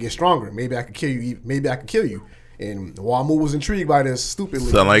time to get stronger? Maybe I could kill you. Maybe I could kill you. And Wamu was intrigued by this stupidly.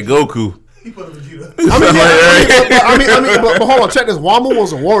 Sound like Goku. He put a Vegeta. But hold on, check this. Wamu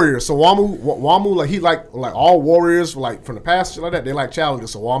was a warrior, so Wamu like he like all warriors like from the past shit like that. They like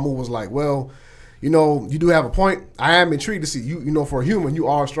challenges. So Wamu was like, well, you do have a point. I am intrigued to see you. For a human, you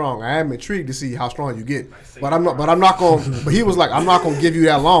are strong. I am intrigued to see how strong you get. But I'm not going. But he was like, I'm not going to give you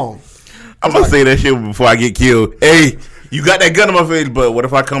that long. I'm gonna say that shit before I get killed. Hey, you got that gun in my face, but what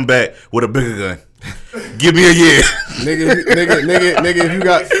if I come back with a bigger gun? Give me a year. nigga, if you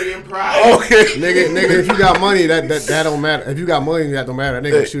got Okay. nigga, if you got money, that don't matter. If you got money, that don't matter. That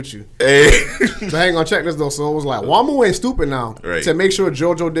nigga shoot you. Hey. So I ain't gonna check this though. So it was like Wamu ain't stupid now. Right. To make sure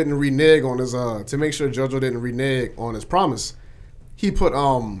JoJo didn't renege on his promise, he put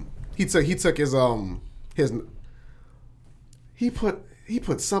he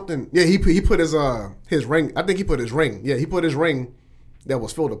put something. Yeah, he put his ring. I think he put his ring. Yeah, he put his ring that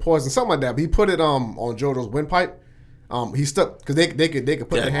was filled with poison, something like that. But he put it on JoJo's windpipe. He stuck because they could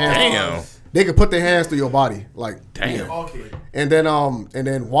put their hands. Damn. They could put their hands through your body, like Damn. Okay. And then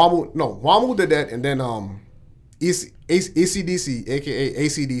Wamu did that, and then ACDC, aka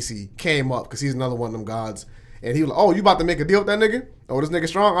ACDC, came up because he's another one of them gods, and he was like, "Oh, you about to make a deal with that nigga? Oh, this nigga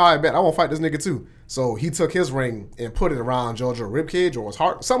strong? All right, bet I won't fight this nigga too." So he took his ring and put it around JoJo's ribcage or his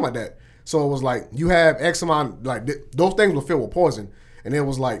heart, something like that. So it was like you have X amount, like those things were filled with poison, and it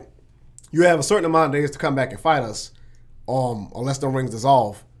was like you have a certain amount of days to come back and fight us, unless the rings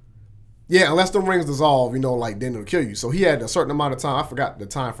dissolve. Yeah, unless the rings dissolve, then it'll kill you. So he had a certain amount of time. I forgot the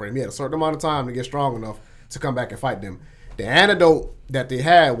time frame. He had a certain amount of time to get strong enough to come back and fight them. The antidote that they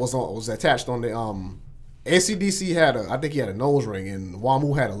had was attached on the ACDC had I think he had a nose ring, and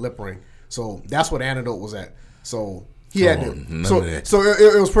Wamu had a lip ring. So that's what the antidote was at. So he had So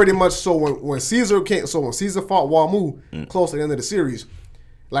it was pretty much so when Caesar fought Wamu close to the end of the series,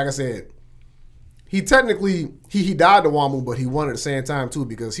 like I said. He technically he died to Wamu, but he won at the same time too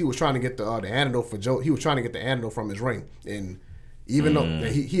because he was trying to get the antidote for Joe. He was trying to get the antidote from his ring, and even though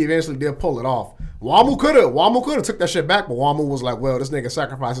he eventually did pull it off, Wamu could have took that shit back, but Wamu was like, "Well, this nigga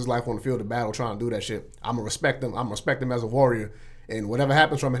sacrificed his life on the field of battle trying to do that shit. I'm gonna respect him. I'm gonna respect him as a warrior, and whatever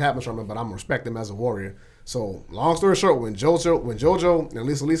happens from him, but I'm gonna respect him as a warrior." So long story short, when JoJo and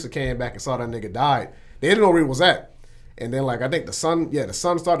Lisa came back and saw that nigga died, they didn't know where he was at, and then like I think the sun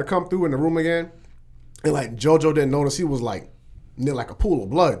started to come through in the room again. And like JoJo didn't notice he was like near like a pool of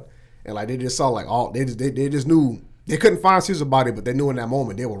blood, and like they just saw like they just knew they couldn't find Caesar's body, but they knew in that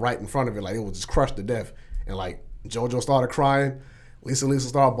moment they were right in front of it, like it was just crushed to death. And like JoJo started crying, Lisa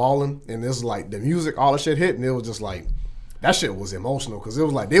started bawling, and this was like the music, all the shit hit, and it was just like that shit was emotional because it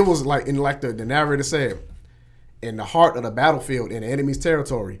was like in like the narrator said, in the heart of the battlefield in the enemy's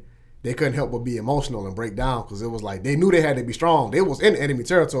territory. They couldn't help but be emotional and break down because it was like they knew they had to be strong. They was in enemy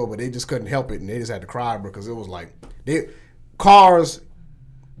territory, but they just couldn't help it, and they just had to cry because it was like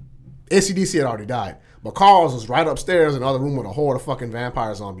ACDC had already died, but Cars was right upstairs in the other room with a horde of fucking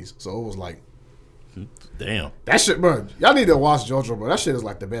vampire zombies. So it was like, damn, that shit, bro. Y'all need to watch JoJo, bro. That shit is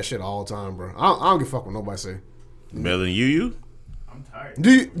like the best shit of all time, bro. I don't give a fuck what nobody say. Better than you? I'm tired.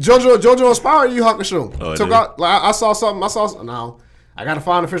 JoJo inspired you, Hakusho? Oh, Took out like I saw something. Now I gotta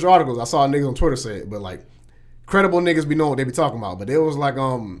find official articles. I saw niggas on Twitter say it, but like credible niggas be knowing what they be talking about. But it was like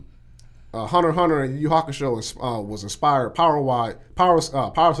Hunter x Hunter and Yu Hakusho was inspired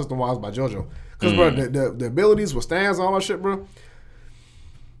power system wise by JoJo. Because bro, the abilities with stands and all that shit, bro.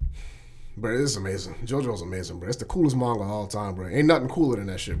 Bro, it's amazing. JoJo's amazing, bro. It's the coolest manga of all time, bro. Ain't nothing cooler than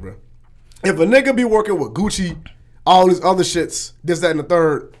that shit, bro. If a nigga be working with Gucci, all these other shits, this, that, and the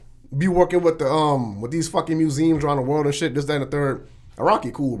third, be working with the with these fucking museums around the world and shit, this, that, and the third,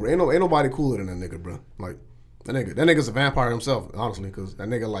 Araki cool, bro. Ain't nobody cooler than that nigga, bro. Like that nigga's a vampire himself, honestly, because that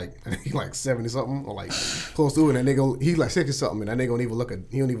nigga he like 70 something or like close to it, and that nigga he like 60 something, and that nigga don't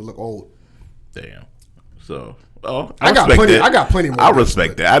even look old. Damn. So, I got plenty. I got plenty more. I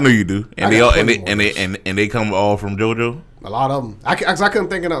respect that. I know you do, and they come all from JoJo. A lot of them. I couldn't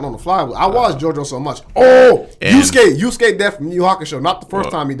think of nothing on the fly. I watched JoJo so much. Oh, Yusuke death from Yu Hakusho. Not the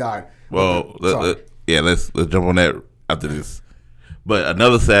first time he died. Well, let's jump on that after this. But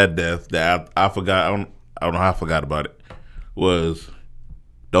another sad death that I forgot. I don't know how I forgot about it. Was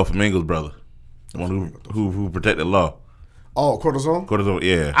Doflamingo's brother, the one who protected Law. Oh, Cortisone? Cortisone,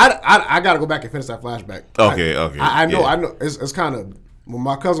 yeah. I got to go back and finish that flashback. Okay. I know. It's kind of when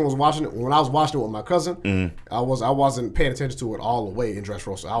my cousin was watching it. When I was watching it with my cousin, I wasn't paying attention to it all the way in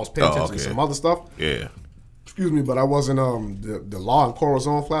Dressrosa. I was paying attention to some other stuff. Yeah. Excuse me, but I wasn't the Law and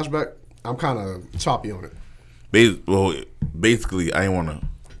Corazon flashback. I'm kind of choppy on it. Basically, I ain't want to.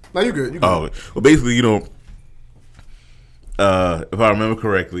 No, you good. Oh, well, basically, if I remember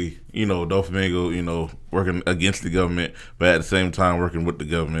correctly, Doflamingo, working against the government, but at the same time working with the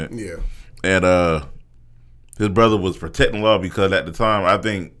government. Yeah. And his brother was protecting Law because at the time, I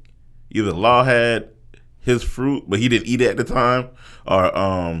think either Law had his fruit, but he didn't eat it at the time,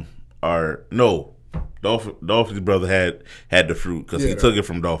 or no, Dolphy's brother had the fruit because he took it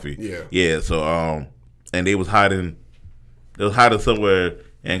from Dolphy. Yeah. Yeah. So and they was hiding somewhere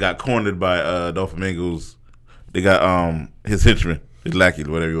and got cornered by Doflamingo's. They got his henchman, his lackey,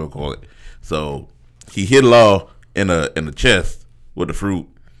 whatever you want to call it. So he hit Law in the chest with the fruit,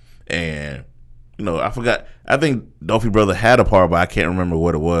 and I forgot. I think Dolphy brother had a part, but I can't remember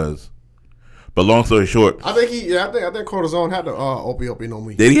what it was. But long story short, I think Cortisone had the opioid no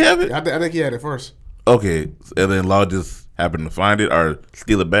me. Did he have it? I think he had it first. Okay, and then Law just happened to find it or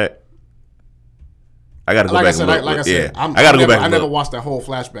steal it back. I gotta go back and look. Like I said, I gotta go back and I never look. watched that whole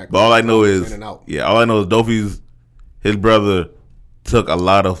flashback. But all I know is, in and out. all I know is his brother took a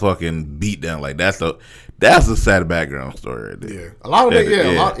lot of fucking beat down. Like that's a sad background story right there. Yeah, a lot of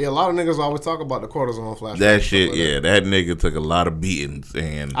niggas always talk about the Cortisone flashback. That shit, that nigga took a lot of beatings,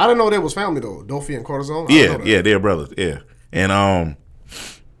 and I didn't know they was family though. Dolphy and Cortisone. They're brothers. Yeah, and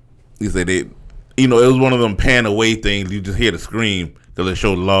you say they, it was one of them pan away things. You just hear the scream because it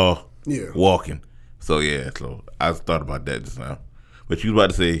showed Law walking. So I thought about that just now. But you was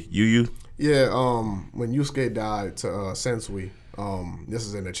about to say Yu? Yeah, when Yusuke died to Sensui, this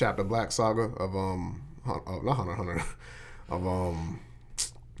is in the Chapter Black saga of not Hunter of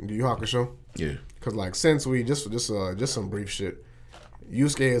Yu Hakusho. Yeah. Cause like Sensui, just some brief shit.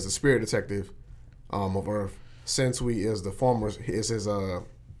 Yusuke is the spirit detective of Earth. Sensui is the former what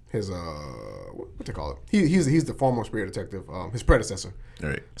they call it? He's the former spirit detective, his predecessor.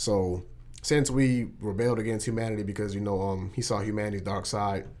 Right. So Sensui rebelled against humanity because he saw humanity's dark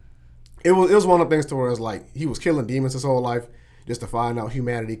side. It was one of the things to where it's like he was killing demons his whole life just to find out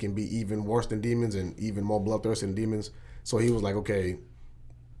humanity can be even worse than demons and even more bloodthirsty than demons. So he was like, okay,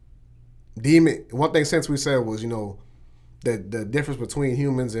 one thing Sensui said was, the difference between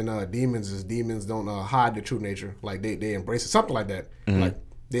humans and demons is demons don't hide their true nature. Like they embrace it, something like that. Mm-hmm. Like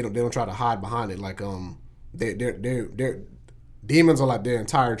they don't try to hide behind it. Like they're demons are like their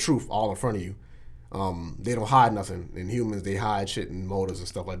entire truth all in front of you. They don't hide nothing. And humans, they hide shit and motives and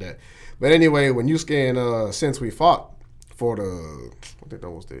stuff like that. But anyway, when Yusuke and Sensui fought for that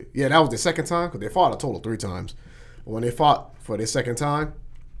was the second time, because they fought a total of 3 times. When they fought for the second time,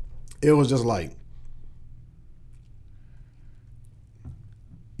 it was just like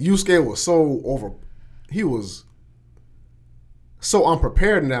Yusuke was he was so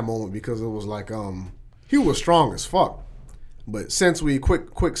unprepared in that moment because it was like he was strong as fuck. But Sensui,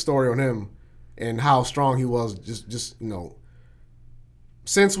 quick story on him and how strong he was,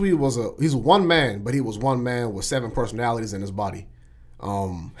 Sensui he's one man, but he was one man with 7 personalities in his body.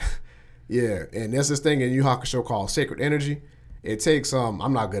 And there's this thing in Yu Hakusho called sacred energy. It takes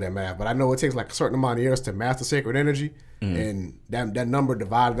I'm not good at math, but I know it takes like a certain amount of years to master sacred energy, and that number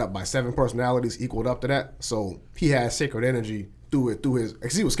divided up by 7 personalities equaled up to that. So he has sacred energy through his,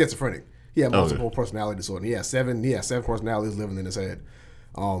 because he was schizophrenic. He had multiple personality disorder. He had 7 personalities living in his head.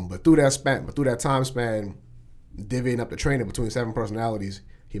 But through that time span, divvying up the training between 7 personalities,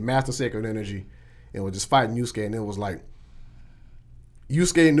 he mastered sacred energy and was just fighting Yusuke. And it was like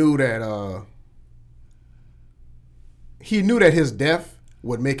Yusuke knew that he knew that his death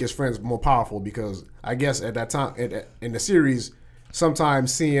would make his friends more powerful, because I guess at that time in the series,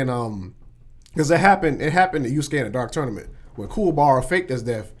 sometimes seeing because it happened to Yusuke in a dark tournament when Kuwabara faked his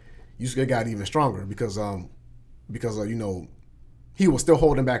death. Yusuke got even stronger because he was still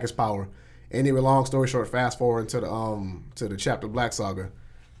holding back his power, Anyway, long story short, fast forward to the chapter Black Saga.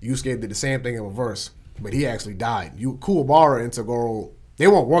 Yusuke did the same thing in reverse, but he actually died. Kuwabara and Toguro, they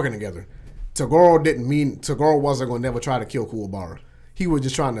weren't working together. Toguro wasn't gonna never try to kill Kuwabara. He was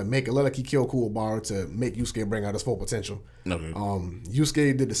just trying to let Lucky kill Kuwabara to make Yusuke bring out his full potential. Okay.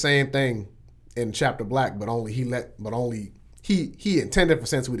 Yusuke did the same thing in chapter Black, but he intended for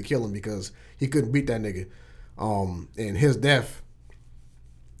Sensui to kill him because he couldn't beat that nigga. And his death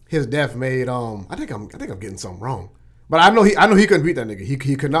made I think I'm getting something wrong. But I know he couldn't beat that nigga.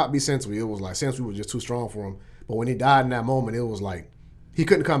 He could not beat Sensui. It was like Sensui was just too strong for him. But when he died in that moment, it was like he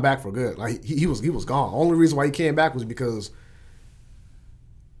couldn't come back for good. Like he was gone. Only reason why he came back was because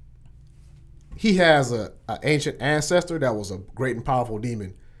he has a ancient ancestor that was a great and powerful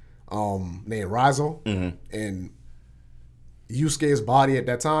demon named Raizo. Mm-hmm. And Yusuke's body at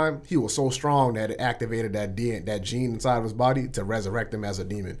that time, he was so strong that it activated that gene inside of his body to resurrect him as a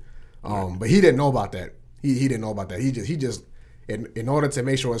demon. But he didn't know about that. He didn't know about that. He just in order to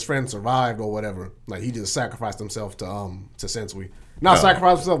make sure his friend survived or whatever, like he just sacrificed himself to Sensui. Not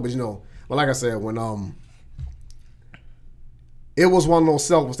sacrifice himself, but but like I said, when it was one of those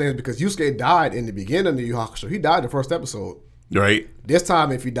selfless things because Yusuke died in the beginning of the Yu Hakusho. He died the first episode. Right. This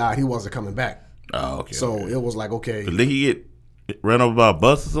time, if he died, he wasn't coming back. Oh, okay. So it was like, okay. Did he get ran over by a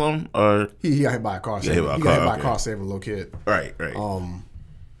bus or something? Or he got hit by a car. He got hit by a car saving a little kid. Right.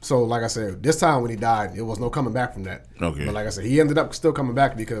 So like I said, this time when he died, it was no coming back from that. Okay. But like I said, he ended up still coming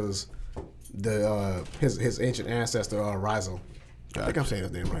back because his ancient ancestor Raizo. I think I'm saying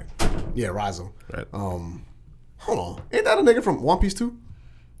his name right. Yeah, Raizo. Right. Hold on. Ain't that a nigga from One Piece too?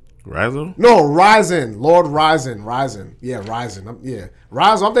 Raizo? No, Ryzen. Lord Ryzen. Yeah, Ryzen.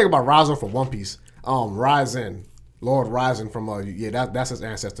 Raizo. I'm thinking about Raizo from One Piece. Ryzen. Lord Ryzen from that's his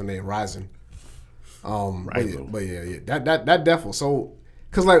ancestor name, Ryzen. But yeah. That definitely so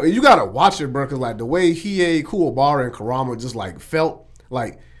cause like you gotta watch it, bro, cause like the way Hiei, Kuwabara, and Kurama just like felt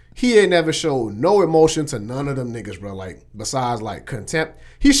like Hiei never showed no emotion to none of them niggas, bro. Like besides like contempt.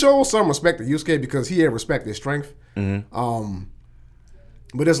 He showed some respect to Yusuke because he had respected his strength. Mm-hmm.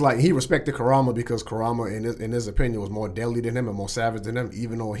 But it's like he respected Kurama because Kurama, in his opinion, was more deadly than him and more savage than him,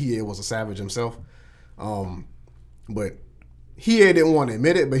 even though Hiei was a savage himself. But Hiei didn't want to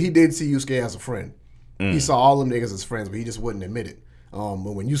admit it, but he did see Yusuke as a friend. He saw all them niggas as friends, but he just wouldn't admit it.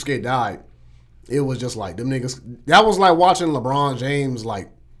 But when Yusuke died, it was just like them niggas. That was like watching LeBron James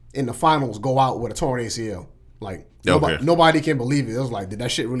like in the finals go out with a torn ACL. Like nobody can believe it. It was like, did that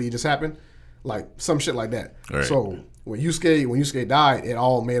shit really just happen? Like some shit like that. Right. So when Yusuke died, it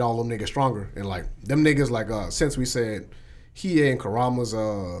all made all them niggas stronger. And like them niggas, like since we said Hiei and Kurama's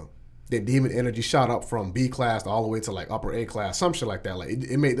their demon energy shot up from B class all the way to like upper A class, some shit like that. Like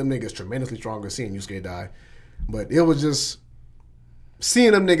it made them niggas tremendously stronger seeing Yusuke die. But it was just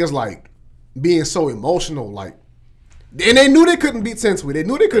seeing them niggas like being so emotional, like, and they knew they couldn't beat Sensui. They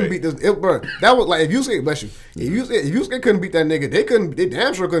knew they couldn't beat this. Bro, that was like if Yusuke, bless you, if Yusuke couldn't beat that nigga, they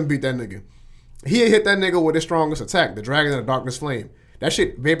damn sure couldn't beat that nigga. He hit that nigga with his strongest attack, the Dragon of the Darkness Flame. That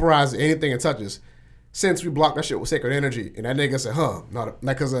shit vaporizes anything it touches. Since we blocked that shit with sacred energy, and that nigga said,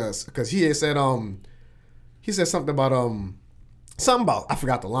 because he had said he said something about I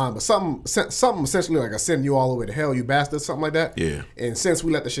forgot the line, but something essentially like I send you all the way to hell, you bastard, something like that. Yeah. And since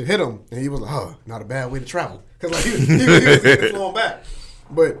we let the shit hit him, and he was like, not a bad way to travel, because like he was flowing back.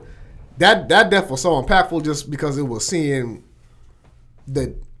 But that death was so impactful just because it was seeing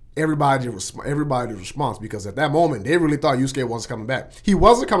that everybody's response, because at that moment they really thought Yusuke wasn't coming back. He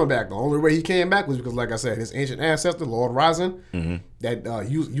wasn't coming back. The only way he came back was because, like I said, his ancient ancestor, Lord Ryzen, that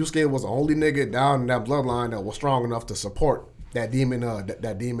Yusuke was the only nigga down in that bloodline that was strong enough to support that demon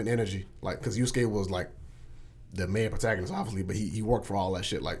that demon energy. Like, because Yusuke was like the main protagonist, obviously, but he worked for all that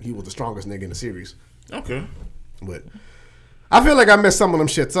shit. Like, he was the strongest nigga in the series. Okay. But I feel like I messed some of them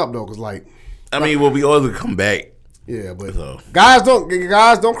shits up though, because like, we always would come back. Yeah, but guys,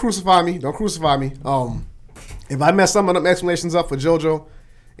 don't crucify me. Don't crucify me. If I mess some of them explanations up for JoJo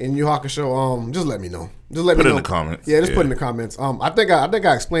and Yu Hakusho, just let me know. Just let me know. Put in the comments. Yeah, just put in the comments. I think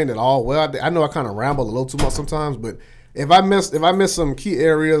I explained it all well. I know I kind of ramble a little too much sometimes, but if I miss some key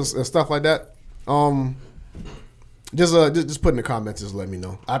areas and stuff like that, just put in the comments. Just let me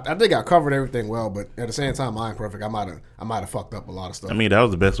know. I think I covered everything well, but at the same time, I ain't perfect. I might have fucked up a lot of stuff. That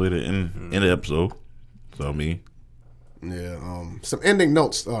was the best way to end the episode. So Yeah, some ending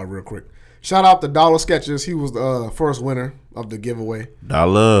notes real quick. Shout out to Dollar Sketches. He was the first winner of the giveaway.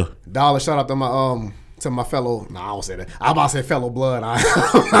 Dollar, shout out to my fellow. No, I don't say that. I'm about to say fellow blood.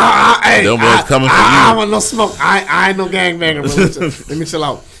 Them boys coming for you. I want no smoke. I ain't no gangbanger. Let me chill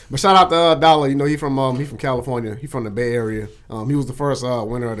out. But shout out to Dollar. You know, he from California. He from the Bay Area. He was the first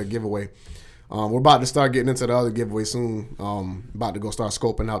winner of the giveaway. We're about to start getting into the other giveaway soon. About to go start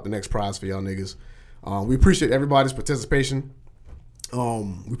scoping out the next prize for y'all niggas. We appreciate everybody's participation.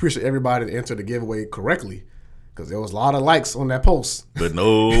 We appreciate everybody that entered the giveaway correctly. Because there was a lot of likes on that post. But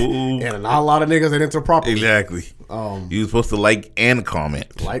no. And not a lot of niggas that entered properly. Exactly. You were supposed to like and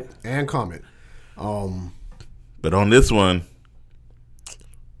comment. Like and comment. But on this one,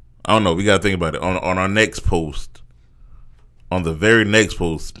 I don't know. We got to think about it. On our next post, on the very next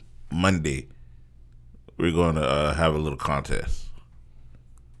post, Monday, we're going to have a little contest.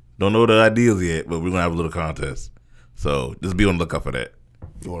 Don't know the ideas yet, but we're going to have a little contest. So just be on the lookout for that.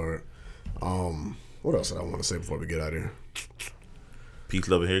 Or, what else did I want to say before we get out of here? Peace,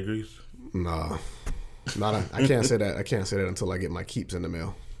 love, and hair grease? Nah. I can't say that. I can't say that until I get my keeps in the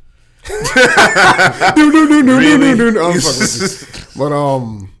mail. I'm fucking with you. But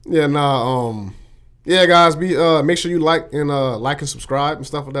yeah, guys, make sure you like and subscribe and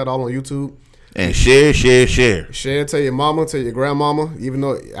stuff like that all on YouTube. And share. Share, tell your mama, tell your grandmama. Even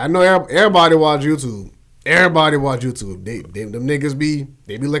though I know everybody watch YouTube. Everybody watch YouTube. Them niggas be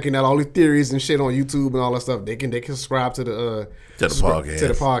looking at all these theories and shit on YouTube and all that stuff. They can subscribe to the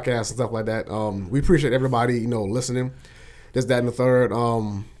podcast and stuff like that. We appreciate everybody listening. This, that, and the third.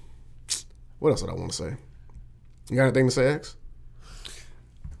 What else did I want to say? You got anything to say, X?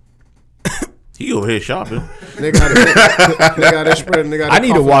 He over here shopping. I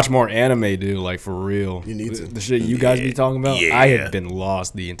need to watch more anime, dude. Like, for real. You need to. The shit you guys be talking about, I had been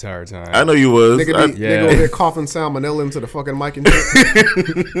lost the entire time. I know you was. Nigga over here coughing salmonella into the fucking mic and shit.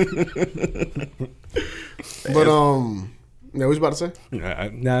 But, what you about to say?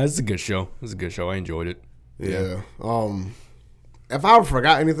 Nah, it's a good show. It's a good show. I enjoyed it. Yeah. If I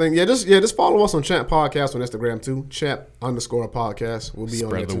forgot anything, just follow us on Champ Podcast on Instagram too. Champ_podcast. We'll be on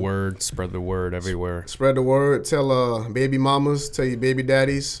there too. Spread the word everywhere. Spread the word. Tell baby mamas, tell your baby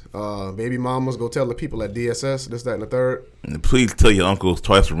daddies, baby mamas, go tell the people at DSS, this, that, and the third. And please tell your uncles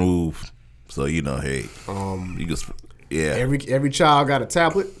twice removed. So hey. You just Every child got a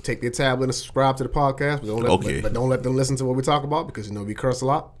tablet. Take their tablet and subscribe to the podcast. But don't let them listen to what we talk about because we curse a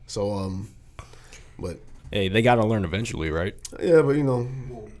lot. So but hey, they got to learn eventually, right? Yeah, but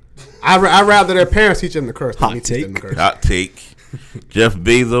I'd rather their parents teach them to curse than me teach them to curse. Hot take. Jeff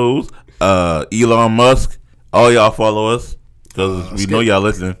Bezos, Elon Musk, all y'all follow us because we know y'all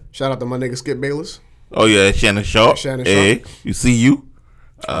listening. Shout out to my nigga Skip Bayless. Oh yeah, Shannon Sharp. Hey, you see you.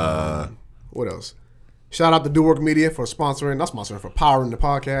 What else? Shout out to Do Work Media for sponsoring for powering the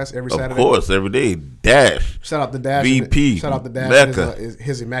podcast every Saturday. Of course, every day. Dash. Shout out to Dash. VP. Shout out to Dash. Mecca.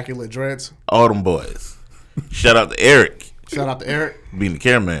 His immaculate dreads. All them boys. Shout out to Eric. Shout out to Eric. Being the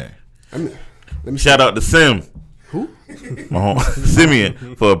cameraman. Shout out to Sim. Who?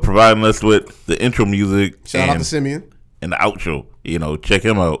 Simeon for providing us with the intro music. Shout out to Simeon. And the outro. Check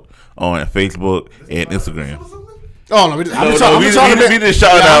him out on Facebook and Instagram. Oh no, I'm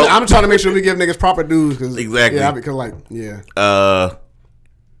trying to make sure we give niggas proper dues. Exactly. Yeah, because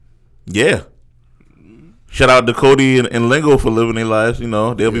yeah. Shout out to Cody and Lingo for living their lives.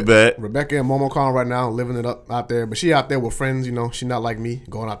 They'll be back. Rebecca and Momo Khan right now living it up out there, but she out there with friends. She not like me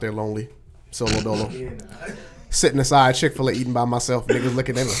going out there lonely, solo dolo, sitting inside Chick-fil-A eating by myself. Niggas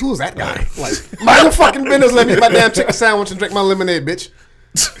looking at me, who's that guy? Like, mind your fucking business. Let me eat my damn chicken sandwich and drink my lemonade, bitch.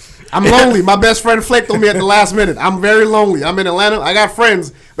 I'm lonely. My best friend flaked on me at the last minute. I'm very lonely. I'm in Atlanta. I got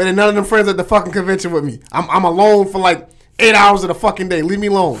friends, but none of them friends at the fucking convention with me. I'm alone for like 8 hours of the fucking day. Leave me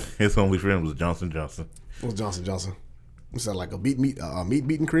alone. His only friend was Johnson Johnson. What was Johnson Johnson? Was that like a meat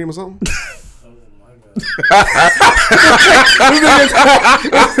beating cream or something? Oh my god.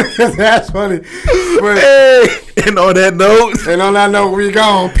 That's funny. But, and on that note, we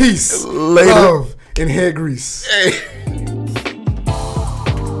gone. Peace, later, love, and hair grease. Hey.